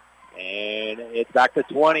evening. And it's back to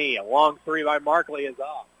 20. A long three by Markley is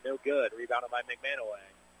off. No good. Rebounded by McManaway.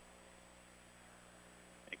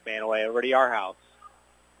 McManaway over to Yarhouse.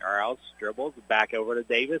 Yarhouse dribbles back over to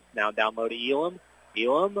Davis. Now down low to Elam.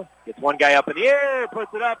 Elam gets one guy up in the air.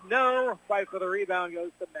 Puts it up. No. Fight for the rebound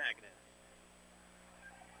goes to Magnus.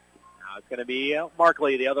 Now it's going to be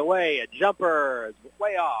Markley the other way. A jumper is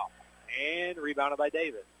way off. And rebounded by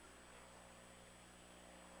Davis.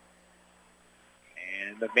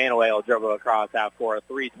 And McManaway will dribble across half court.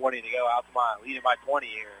 3:20 to go. Altamont leading by 20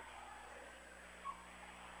 here.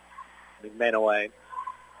 McManaway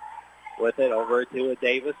with it over to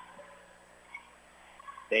Davis.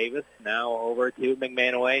 Davis now over to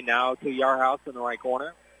McManaway. Now to Yarhouse in the right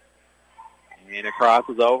corner. And across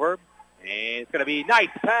is over. And it's going to be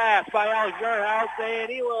nice pass by Alex Yarhouse.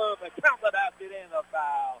 And Elam count the basket and the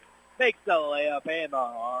foul. Makes the layup and the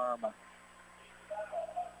arm.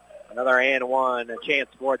 Another and one. A chance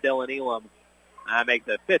for Dylan Elam. That makes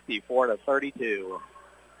it 54-32.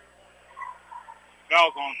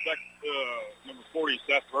 Foul's on number 40,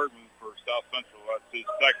 Seth Bergman for South Central. That's his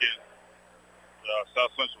second.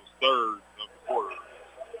 South Central's third of the quarter.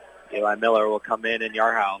 Eli Miller will come in and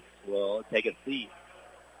Yarhouse will take a seat.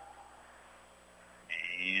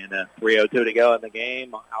 And 3:02 to go in the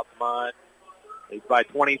game. Altamont leads by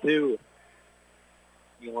 22.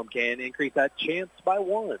 Elam can increase that chance by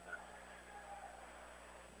one.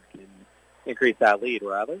 Can increase that lead,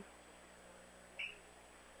 rather.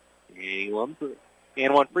 Elam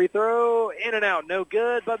and one free throw. In and out, no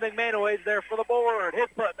good, but McManaway's there for the board. His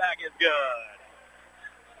putback is good.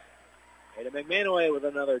 And McManaway with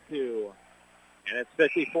another two. And it's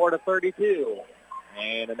 54-32.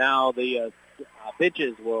 And now the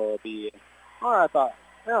benches will be, I thought,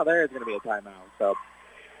 there's going to be a timeout. So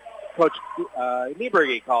Coach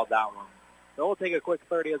Nieberge called that one. So we'll take a quick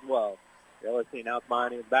 30 as well. You're listening now to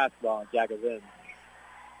Miami basketball. Jack is in.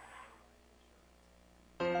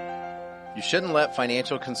 You shouldn't let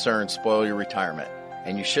financial concerns spoil your retirement,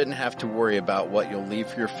 and you shouldn't have to worry about what you'll leave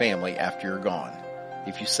for your family after you're gone.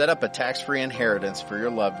 If you set up a tax-free inheritance for your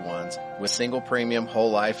loved ones with single premium whole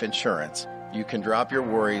life insurance, you can drop your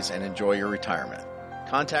worries and enjoy your retirement.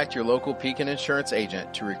 Contact your local Pekin Insurance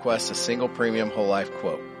agent to request a single premium whole life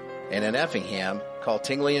quote. And in Effingham, call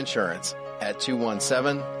Tingley Insurance at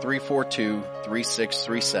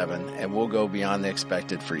 217-342-3637 and we'll go beyond the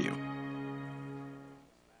expected for you.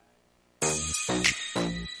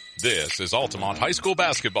 This is Altamont High School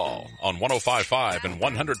basketball on 105.5 and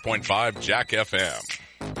 100.5 Jack FM.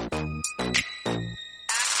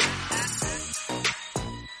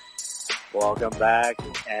 Welcome back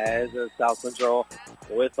as South Central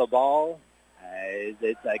with the ball. As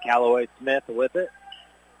it's Callaway Smith with it.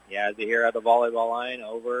 He has it here at the volleyball line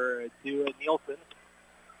over to Nielsen.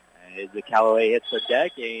 As the Callaway hits the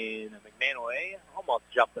deck, and McManaway almost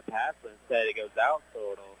jumped the pass, but instead it goes out,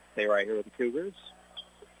 so it'll stay right here with the Cougars.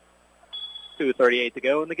 2:38 to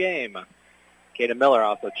go in the game. Kaden Miller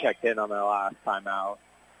also checked in on the last timeout.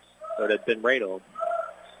 So it had been Radel.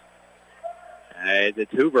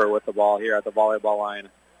 It's Hoover with the ball here at the volleyball line.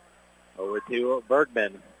 Over to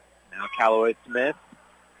Bergman. Now Callaway Smith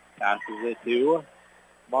passes it to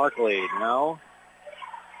Markley. Now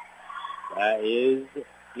that is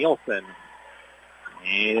Nielsen.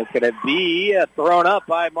 And it's going to be thrown up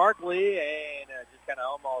by Markley and just kind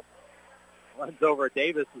of almost runs over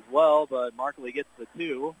Davis as well, but Markley gets the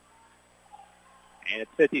two. And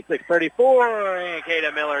it's 56-34, and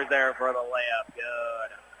Kaden Miller's there for the layup.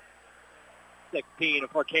 Good. 16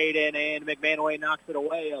 for Kaden, and McManaway knocks it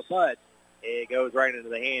away, but it goes right into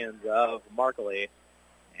the hands of Markley.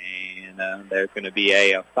 And there's going to be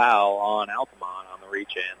a foul on Altamont on the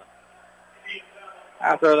reach-in.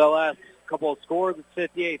 After the last couple of scores, it's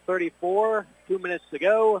 58-34, 2 minutes to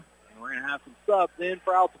go. We're going to have some subs in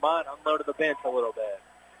for Altamont. Unloaded the bench a little bit.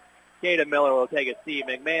 Kaden Miller will take a seat.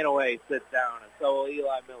 McManaway sits down, and so will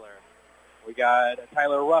Eli Miller. We got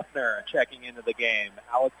Tyler Ruffner checking into the game.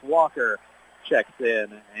 Alex Walker checks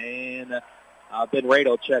in, and Ben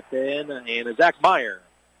Radel checked in, and Zach Meyer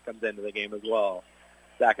comes into the game as well.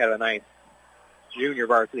 Zach had a nice junior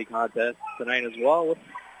varsity contest tonight as well, with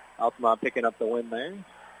Altamont picking up the win there,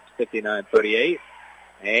 59-38.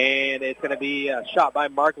 And it's going to be a shot by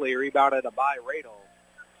Markley, rebounded by Radel.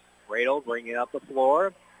 Radel bringing up the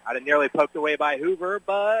floor. Out of nearly poked away by Hoover,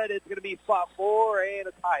 but it's going to be fought for and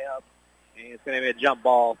a tie-up. And it's going to be a jump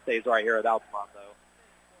ball. Stays right here at Altamont, though.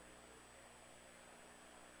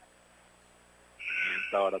 And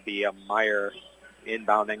so it'll be a Meyer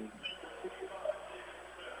inbounding.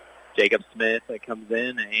 Jacob Smith that comes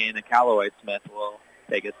in, and a Callaway Smith will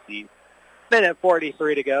take a seat. Minute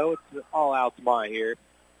 43 to go. It's all Altamont here.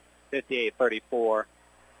 58-34.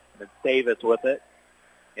 It's Davis with it.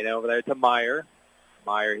 And over there to Meyer.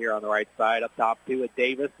 Meyer here on the right side. Up top to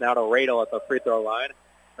Davis. Now to Radel at the free throw line.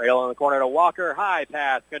 Radel in the corner to Walker. High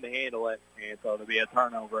pass. Couldn't handle it. And so it'll be a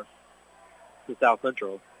turnover to South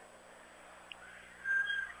Central.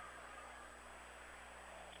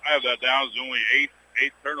 I have that down as only eighth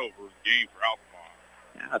turnovers game for Altamont.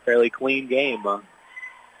 Yeah, a fairly clean game for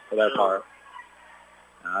that part.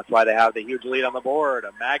 That's why they have the huge lead on the board.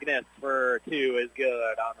 Magnus for two is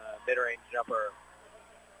good on the mid-range jumper.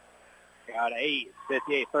 Got 8,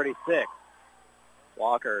 58-36.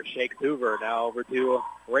 Walker shakes Hoover. Now over to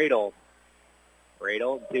Radel.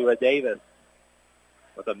 Radel to Davis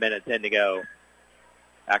with a minute 10 to go.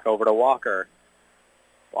 Back over to Walker.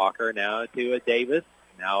 Walker now to Davis.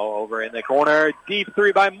 Now over in the corner. Deep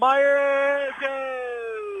three by Meyer.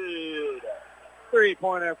 Good.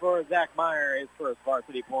 Three-pointer for Zach Meyer, his first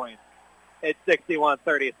varsity point. It's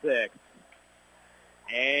 61-36.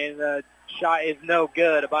 And the shot is no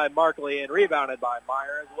good by Markley and rebounded by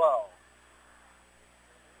Meyer as well.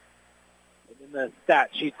 And in the stat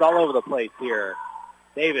sheets all over the place here.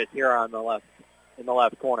 Davis here on the left, in the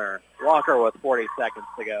left corner. Walker with 40 seconds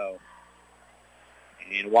to go.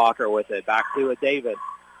 And Walker with it. Back to Davis.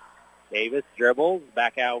 Davis dribbles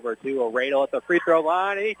back over to a Radel at the free throw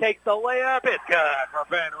line, and he takes the layup. It's good for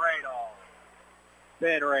Ben Radel.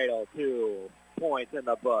 Ben Radel, 2 points in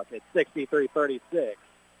the book. It's 63-36.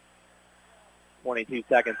 22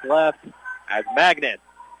 seconds left. As Magnus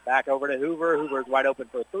back over to Hoover. Hoover's wide open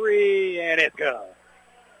for three, and it's good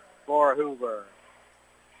for Hoover.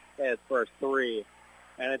 His first three.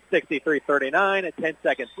 And it's 63-39 at 10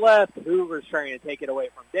 seconds left. Hoover's trying to take it away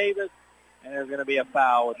from Davis. And there's going to be a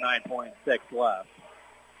foul with 9.6 left.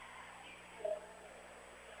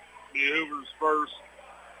 be Hoover's first,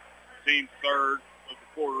 team third of the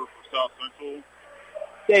quarter for South Central.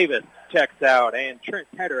 Davis checks out, and Trent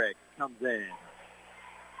Hedrick comes in.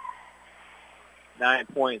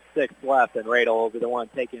 9.6 left, and Radel will be the one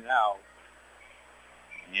taking it out.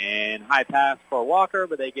 And high pass for Walker,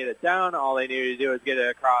 but they get it down. All they need to do is get it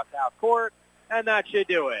across half court, and that should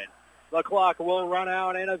do it. The clock will run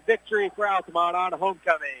out, and a victory for Altamont on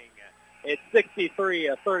homecoming. It's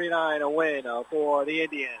 63-39, a win for the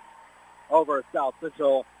Indians over South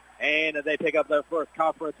Central, and they pick up their first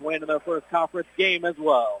conference win in their first conference game as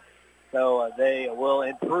well. So they will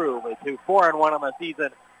improve to 4-1 on the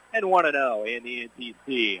season and 1-0 in the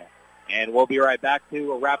NTC. And we'll be right back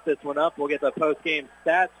to wrap this one up. We'll get the post-game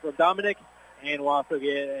stats from Dominic, and we'll also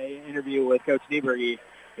get an interview with Coach Nieberge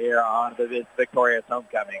here on the Victorious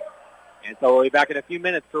Homecoming. And so we'll be back in a few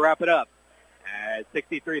minutes to wrap it up.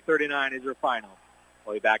 63-39 is your final.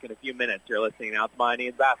 We'll be back in a few minutes. You're listening to Altamont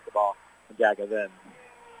Indians basketball on Jack FM.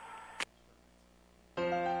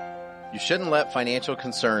 You shouldn't let financial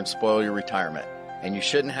concerns spoil your retirement, and you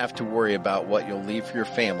shouldn't have to worry about what you'll leave for your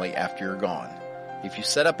family after you're gone. If you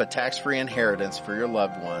set up a tax-free inheritance for your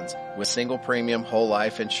loved ones with single premium whole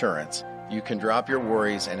life insurance, you can drop your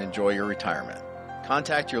worries and enjoy your retirement.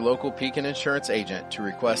 Contact your local Pekin Insurance agent to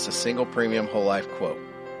request a single premium whole life quote.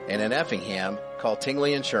 And in Effingham, call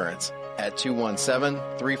Tingley Insurance at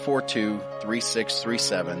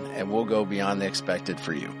 217-342-3637, and we'll go beyond the expected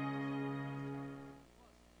for you.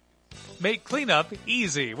 Make cleanup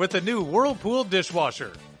easy with the new Whirlpool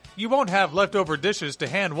dishwasher. You won't have leftover dishes to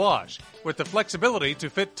hand wash, with the flexibility to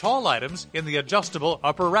fit tall items in the adjustable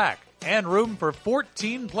upper rack and room for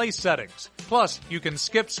 14 place settings. Plus, you can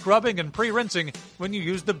skip scrubbing and pre-rinsing when you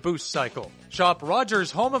use the boost cycle. Shop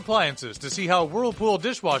Rogers Home Appliances to see how Whirlpool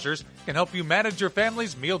dishwashers can help you manage your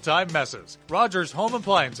family's mealtime messes. Rogers Home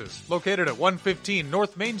Appliances, located at 115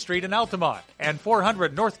 North Main Street in Altamont and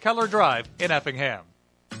 400 North Keller Drive in Effingham.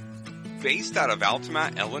 Based out of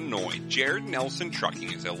Altamont, Illinois, Jared Nelson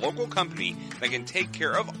Trucking is a local company that can take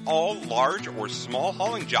care of all large or small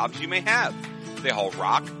hauling jobs you may have. They haul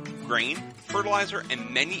rock, grain, fertilizer,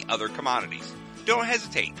 and many other commodities. Don't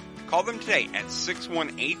hesitate. Call them today at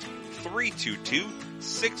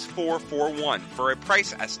 618-322-6441 for a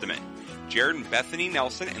price estimate. Jared and Bethany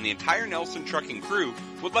Nelson and the entire Nelson Trucking crew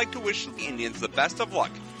would like to wish the Indians the best of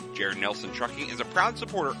luck. Jared Nelson Trucking is a proud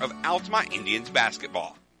supporter of Altamont Indians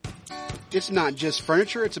basketball. It's not just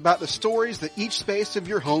furniture, it's about the stories that each space of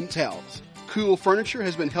your home tells. Cool Furniture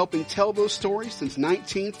has been helping tell those stories since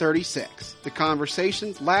 1936. The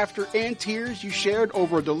conversations, laughter, and tears you shared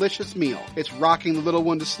over a delicious meal. It's rocking the little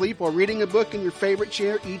one to sleep while reading a book in your favorite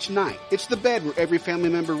chair each night. It's the bed where every family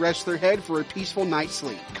member rests their head for a peaceful night's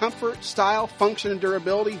sleep. Comfort, style, function, and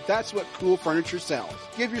durability, that's what Cool Furniture sells.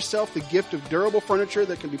 Give yourself the gift of durable furniture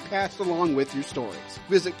that can be passed along with your stories.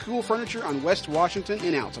 Visit Cool Furniture on West Washington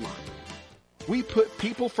in Altamont. We put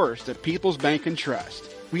people first at People's Bank and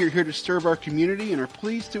Trust. We are here to serve our community and are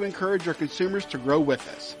pleased to encourage our consumers to grow with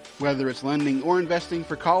us. Whether it's lending or investing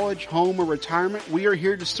for college, home, or retirement, we are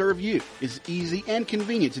here to serve you. It's easy and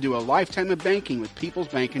convenient to do a lifetime of banking with People's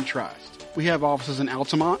Bank and Trust. We have offices in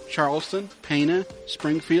Altamont, Charleston, Pana,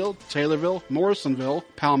 Springfield, Taylorville, Morrisonville,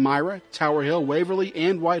 Palmyra, Tower Hill, Waverly,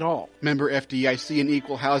 and Whitehall. Member FDIC and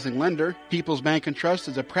equal housing lender, People's Bank and Trust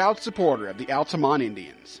is a proud supporter of the Altamont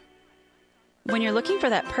Indians. When you're looking for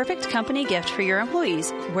that perfect company gift for your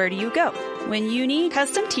employees, where do you go? When you need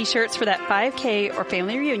custom t-shirts for that 5K or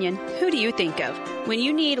family reunion, who do you think of? When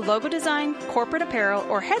you need logo design, corporate apparel,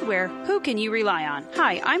 or headwear, who can you rely on?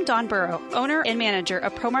 Hi, I'm Dawn Burrow, owner and manager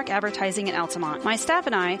of Promark Advertising in Altamont. My staff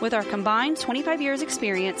and I, with our combined 25 years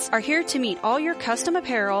experience, are here to meet all your custom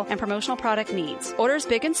apparel and promotional product needs. Orders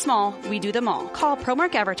big and small, we do them all. Call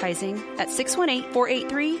Promark Advertising at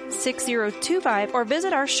 618-483-6025 or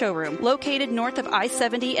visit our showroom located north of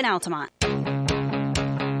I-70 in Altamont.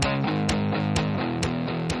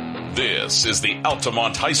 This is the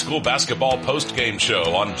Altamont High School basketball post-game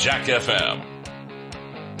show on Jack FM.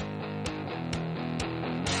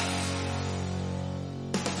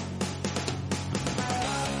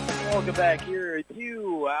 Welcome back here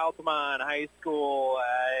to Altamont High School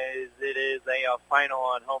as it is a final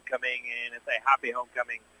on homecoming, and it's a happy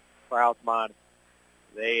homecoming for Altamont.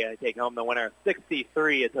 They take home the winner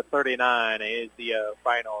 63-39 is the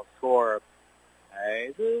final score.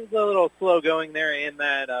 This is a little slow going there in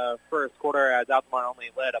that first quarter as Altamont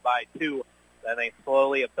only led by 2. Then they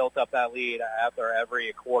slowly have built up that lead after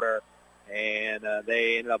every quarter, and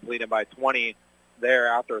they ended up leading by 20 there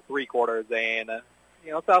after 3 quarters. And,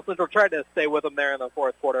 South Central tried to stay with them there in the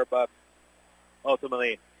fourth quarter, but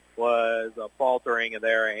ultimately was faltering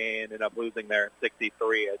there and ended up losing there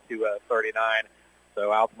 63-39.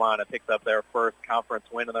 So Altamont picked up their first conference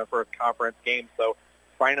win in their first conference game. So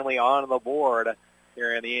finally on the board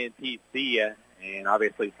here in the NTC, and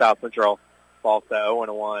obviously South Central falls to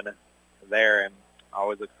 0-1 there, and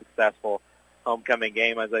always a successful homecoming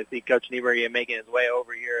game. As I see Coach Nieberg making his way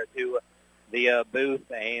over here to the booth,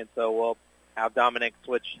 and so we'll have Dominic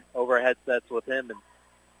switch over headsets with him and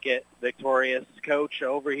get victorious Coach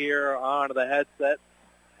over here on the headset.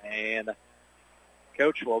 And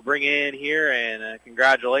Coach will bring in here, and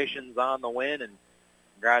congratulations on the win, and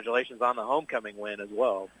congratulations on the homecoming win as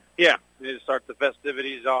well. Yeah, we need to start the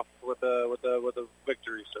festivities off with a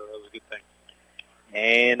victory, so that was a good thing.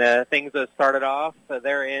 And things that started off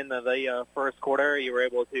there in the first quarter. You were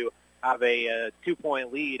able to have a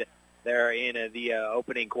 2-point lead there in the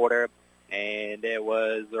opening quarter, and it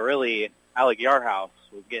was really Alec Yarhouse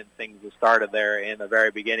was getting things started there in the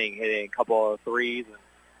very beginning, hitting a couple of threes, and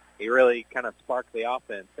he really kind of sparked the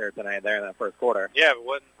offense there tonight there in that first quarter. Yeah, if it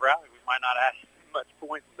wasn't for Alec, we might not have much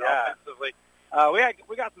points offensively.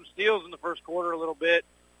 We got some steals in the first quarter a little bit,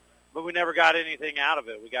 but we never got anything out of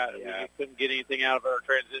it. We couldn't get anything out of our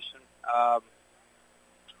transition.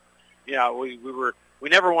 We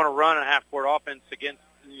never want to run a half-court offense against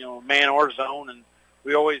man or zone, and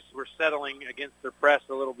we always were settling against their press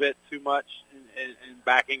a little bit too much and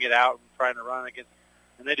backing it out and trying to run against.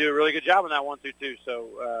 And they do a really good job on that 1-2-2. So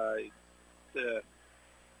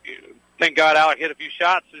thank God Alec hit a few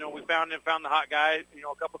shots. We found the hot guy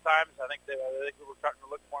a couple times. I think we were starting to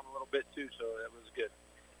look for him a little bit too. So that was good.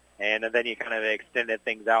 And then you kind of extended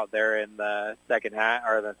things out there in the second half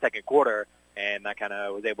or the second quarter, and I kind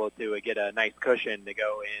of was able to get a nice cushion to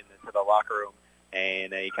go into the locker room,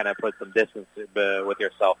 and you kind of put some distance with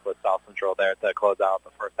yourself with South Central there to close out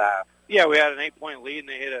the first half. Yeah, we had an 8-point lead, and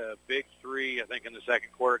they hit a big three, I think, in the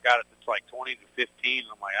second quarter. Got it to like 20-15.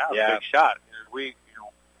 I'm like, that was a big shot. And we,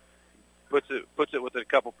 puts it with a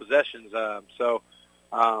couple possessions.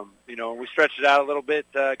 We stretched it out a little bit,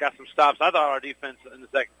 got some stops. I thought our defense in the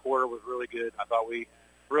second quarter was really good. I thought we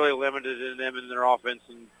really limited them in their offense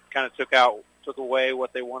and kind of took away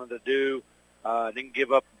what they wanted to do. Didn't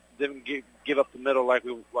give up the middle like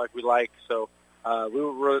we like. So I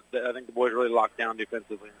think the boys really locked down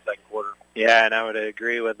defensively in the second quarter. Yeah, and I would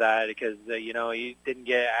agree with that because you didn't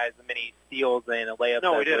get as many steals and layups as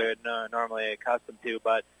we're normally accustomed to,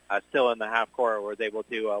 but still in the half court was able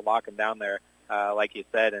to lock them down there. Like you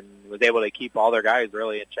said, and was able to keep all their guys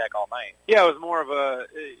really in check all night. Yeah, it was more of a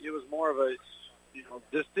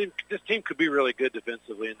this team could be really good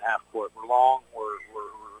defensively in the half court. We're long, we're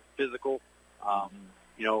physical.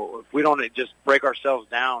 If we don't just break ourselves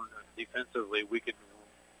down defensively, we could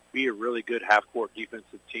be a really good half court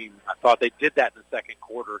defensive team. I thought they did that in the second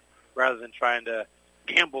quarter rather than trying to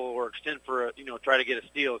gamble or extend for try to get a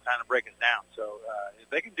steal, kind of break us down. So if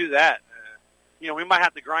they can do that. We might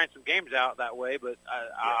have to grind some games out that way, but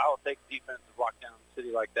I'll take defensive lockdown in the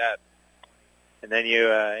city like that. And then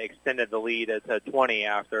you extended the lead to 20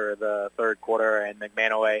 after the third quarter, and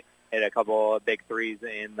McManaway hit a couple of big threes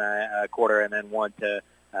in the quarter, and then one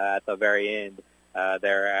at the very end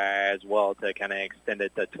there as well to kind of extend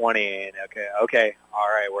it to 20. And okay, all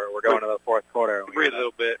right, we're going to the fourth quarter. Breathe a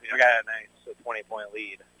little bit. We got a nice 20-point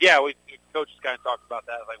lead. Yeah, coaches kind of talked about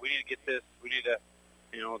that. Like, we need to get this. We need to.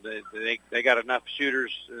 They got enough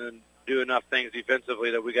shooters and do enough things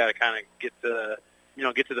defensively that we got to kind of get to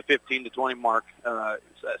the 15 to 20 mark at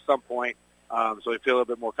some point, so we feel a little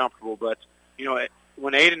bit more comfortable. But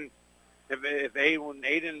when Aiden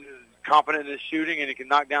is confident in his shooting and he can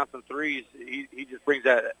knock down some threes, he just brings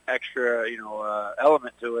that extra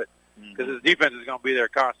element to it because his defense is going to be there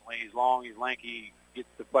constantly. He's long, he's lanky, he gets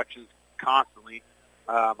deflections constantly.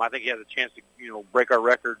 I think he has a chance to break our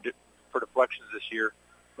record for deflections this year.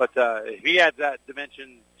 But if he adds that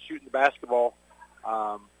dimension, shooting the basketball,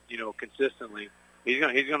 consistently, he's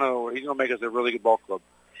gonna make us a really good ball club.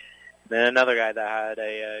 Then another guy that had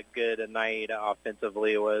a good night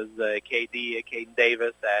offensively was Caden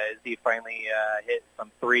Davis, as he finally hit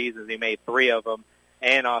some threes, as he made 3 of them,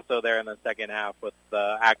 and also there in the second half with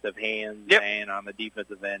active hands and on the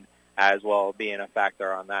defensive end as well, being a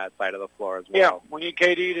factor on that side of the floor as well. Yeah, we need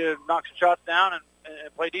KD to knock some shots down and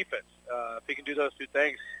play defense. If he can do those two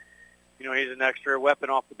things, he's an extra weapon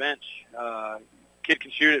off the bench. Kid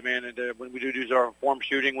can shoot it, man. And when we do our form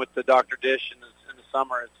shooting with the Dr. Dish in the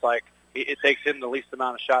summer, it's like it takes him the least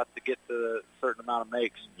amount of shots to get to a certain amount of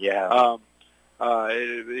makes. Yeah.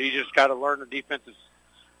 He just got to learn the defensive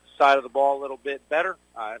side of the ball a little bit better.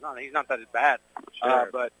 He's not that bad, sure.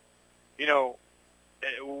 But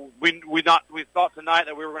we thought tonight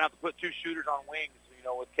that we were going to have to put 2 shooters on wings,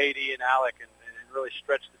 with KD and Alec, and really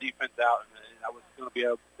stretch the defense out, and that was going to be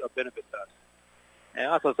a benefit to us. And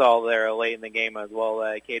I also saw there late in the game as well,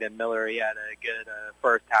 Caden Miller, he had a good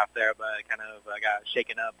first half there, but kind of got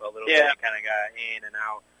shaken up a little bit. He kind of got in and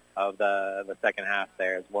out of the second half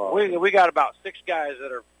there as well. We got about 6 guys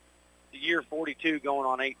that are year 42 going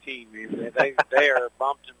on 18. They are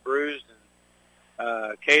bumped and bruised.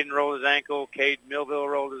 And Caden rolled his ankle. Cade Millville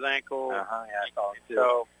rolled his ankle. Yeah, I saw him too.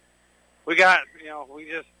 So we got, we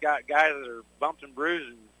just got guys that are bumped and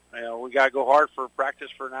bruised, and we got to go hard for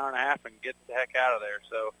practice for an hour and a half and get the heck out of there.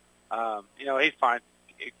 So, he's fine.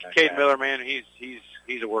 Caden Miller, man, he's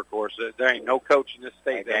a workhorse. There ain't no coach in this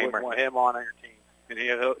state that would want him on their team, and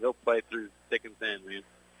he'll play through thick and thin, man.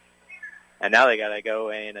 And now they got to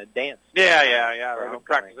go and dance. Yeah. They've been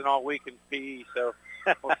practicing all week in PE, so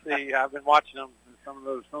we'll see. I've been watching them. Some of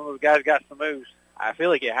those guys got some moves. I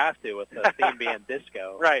feel like you have to with the theme being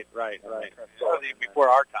disco. Right. Before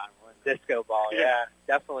our time. Disco ball, yeah.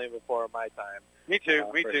 Definitely before my time. Me too.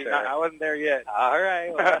 Sure. No, I wasn't there yet. All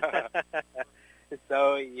right. Well,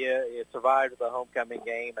 so you survived the homecoming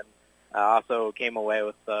game and also came away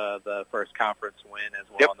with the first conference win as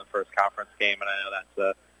well in the first conference game, and I know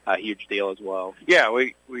that's a huge deal as well. Yeah,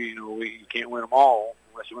 we can't win them all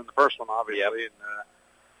unless you win the first one, obviously. Yep.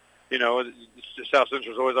 And South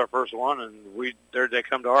Central is always our first one, and they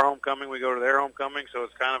come to our homecoming, we go to their homecoming, so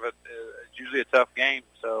it's kind of it's usually a tough game.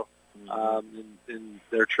 So, and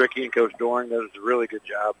they're tricky, and Coach Doring does a really good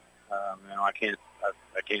job. I can't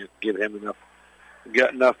give him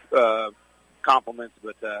enough compliments,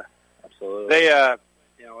 but absolutely, they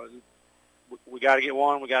we got to get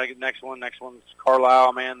one. We got to get the next one. Next one's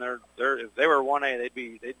Carlisle. Man, they're if they were 1A,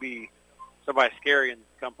 they'd be somebody scary in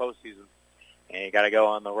come postseason. And you got to go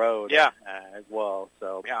on the road, as well.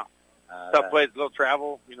 So tough place, a little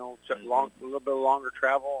travel, a little bit longer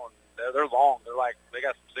travel, and they're long. They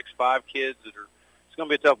got some 6'5" kids that are. It's going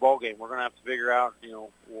to be a tough ball game. We're going to have to figure out,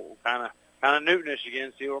 kind of Newtonish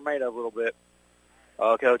again, see what we're made of a little bit.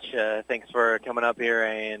 Well, Coach, thanks for coming up here,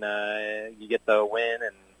 and you get the win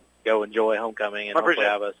and go enjoy homecoming and hopefully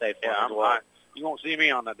have a safe one as well. You won't see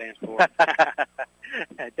me on that dance floor.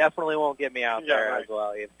 Definitely won't get me out there as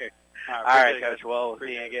well either. All right, Coach. Well, we'll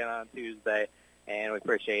see you again on Tuesday, and we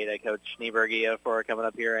appreciate Coach Schneeberger for coming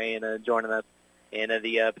up here and joining us in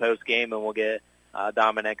the post game, and we'll get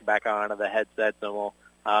Dominic back onto the headsets, and we'll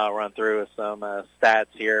run through some stats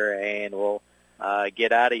here, and we'll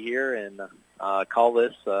get out of here and call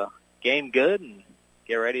this game good and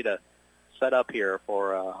get ready to set up here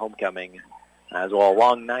for homecoming as well. A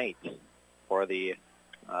long night for the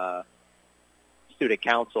student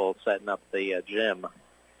council setting up the gym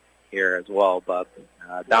here as well, but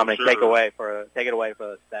Dominic, take it away for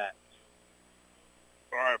the stats.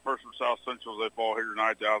 All right, first from South Central, they fall here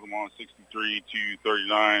tonight to Altamont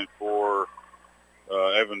 63-39 for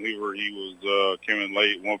Evan Hoover. He was came in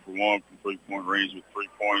late, 1 for 1 from 3-point range with 3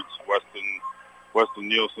 points. Weston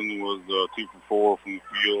Nielsen was 2 for 4 from the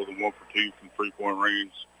field and 1 for 2 from 3-point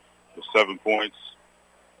range with 7 points.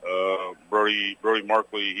 Brody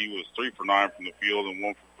Markley, he was 3 for 9 from the field and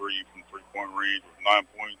 1 for 3 from 3-point range with 9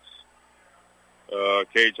 points.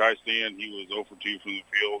 Cage Highstand, he was 0 for 2 from the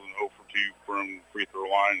field and 0 for 2 from free throw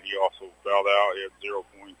line. He also fouled out. He had 0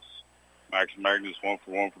 points. Max Magnus, 1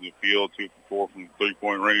 for 1 from the field, 2 for 4 from the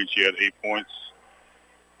 3-point range. He had 8 points.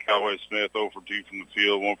 Callaway Smith, 0 for 2 from the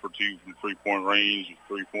field, 1 for 2 from 3-point range with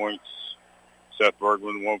 3 points. Seth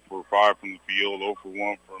Bergman, 1 for 5 from the field, 0 for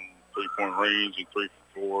 1 from 3-point range, and 3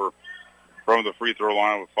 for 4 from the free throw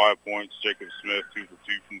line with 5 points. Jacob Smith, 2 for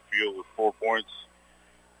 2 from the field with 4 points.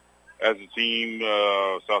 As a team,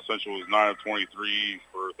 South Central was 9 of 23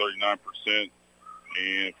 for 39%,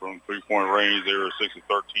 and from 3-point range, they were 6 of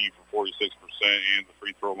 13 for 46%, and the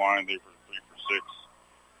free throw line, they were 3 for 6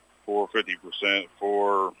 for 50%.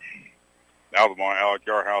 For Altamont, Alec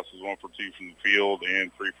Yarhouse was 1 for 2 from the field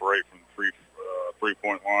and 3 for 8 from the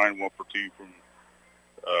 3-point line, 1 for 2 from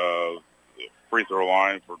the free throw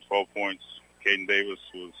line for 12 points. Caden Davis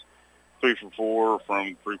was 3 for 4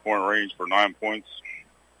 from 3-point range for 9 points.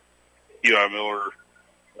 Eli Miller,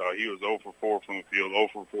 he was 0 for 4 from the field, 0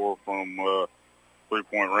 for 4 from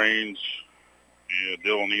 3-point range. And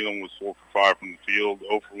Dylan Elam was 4 for 5 from the field,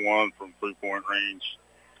 0 for 1 from 3-point range,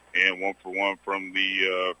 and 1 for 1 from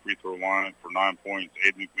the free throw line for 9 points.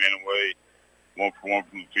 Aiden McManaway, 1 for 1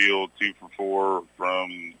 from the field, 2 for 4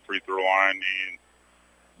 from free throw line,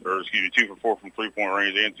 2 for 4 from 3-point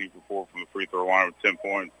range and 2 for 4 from the free throw line with 10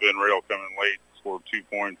 points. Ben Rail coming late, scored 2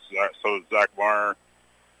 points. So did Zach Meyer.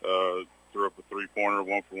 Threw up a 3-pointer,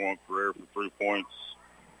 1 for 1 career for 3 points.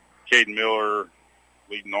 Caden Miller,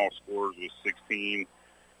 leading all scorers with 16.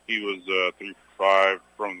 He was 3 for 5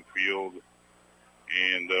 from the field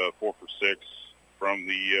and 4 for 6 from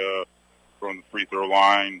the free throw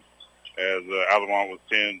line. As Altamont was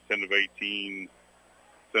 10 of 18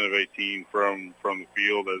 from the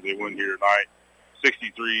field as they win here tonight,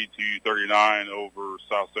 63-39 over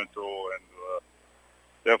South Central, and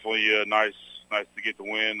definitely nice to get the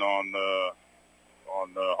win on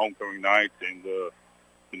homecoming night, and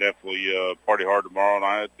definitely party hard tomorrow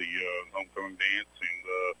night at the homecoming dance, and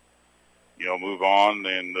move on,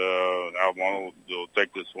 and Altamont will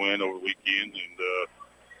take this win over the weekend, and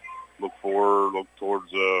look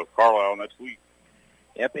towards Carlisle next week.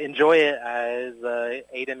 Yep, enjoy it, as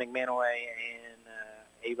Ada McManaway and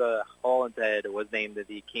Ava Hollinshead was named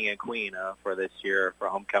the King and Queen for this year for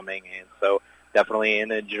homecoming, and so definitely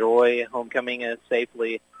enjoy homecoming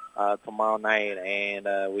safely tomorrow night, and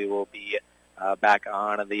we will be back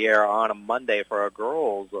on the air on a Monday for a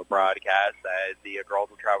girls broadcast, as the girls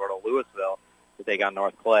will travel to Louisville to take on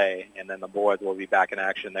North Clay, and then the boys will be back in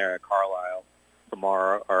action there at Carlisle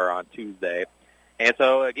tomorrow or on Tuesday. And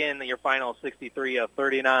so, again, your final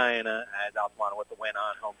 63-39 as Altamont with the win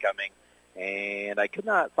on homecoming. And I could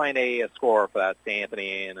not find a score for that St.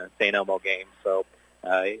 Anthony and St. Elmo game, so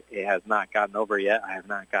it has not gotten over yet. I have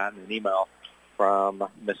not gotten an email from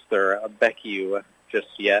Mr. Beckew just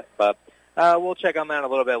yet, but we'll check on that a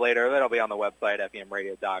little bit later. That'll be on the website,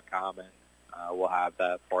 FEMradio.com, and we'll have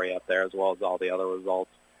that for you up there, as well as all the other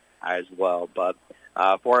results as well. But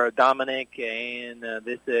for Dominic and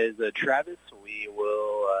this is Travis, we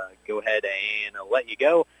will go ahead and let you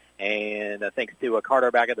go. And thanks to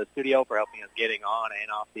Carter back at the studio for helping us getting on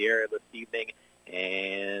and off the air this evening.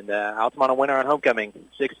 And Altamont a winner on homecoming,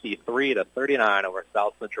 63-39 over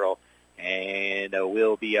South Central. And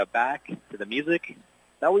we'll be back to the music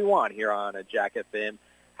that we want here on Jack FM.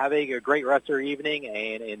 Have a great rest of your evening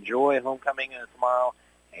and enjoy homecoming tomorrow.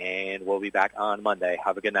 And we'll be back on Monday.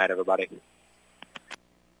 Have a good night, everybody.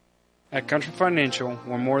 At Country Financial,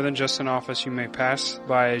 we're more than just an office you may pass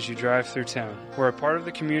by as you drive through town. We're a part of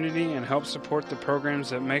the community and help support the programs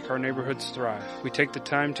that make our neighborhoods thrive. We take the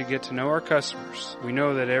time to get to know our customers. We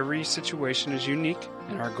know that every situation is unique,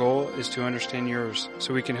 and our goal is to understand yours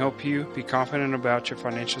so we can help you be confident about your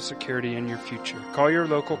financial security and your future. Call your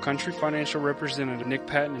local Country Financial representative, Nick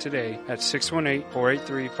Patton, today at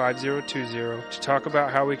 618-483-5020 to talk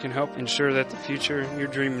about how we can help ensure that the future you're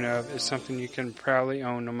dreaming of is something you can proudly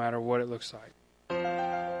own no matter what it looks like.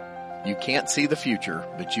 You can't see the future,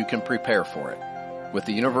 but you can prepare for it. With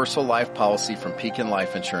the Universal Life Policy from Pekin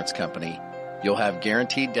Life Insurance Company, you'll have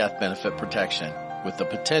guaranteed death benefit protection with the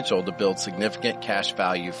potential to build significant cash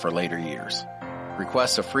value for later years.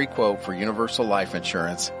 Request a free quote for Universal Life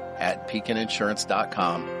Insurance at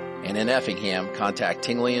PekinInsurance.com, and in Effingham, contact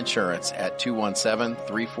Tingley Insurance at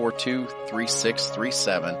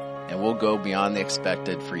 217-342-3637, and we'll go beyond the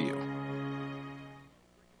expected for you.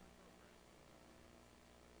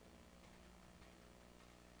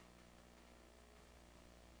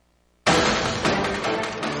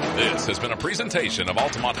 This has been a presentation of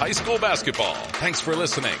Altamont High School basketball. Thanks for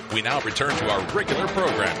listening. We now return to our regular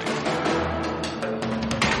programming.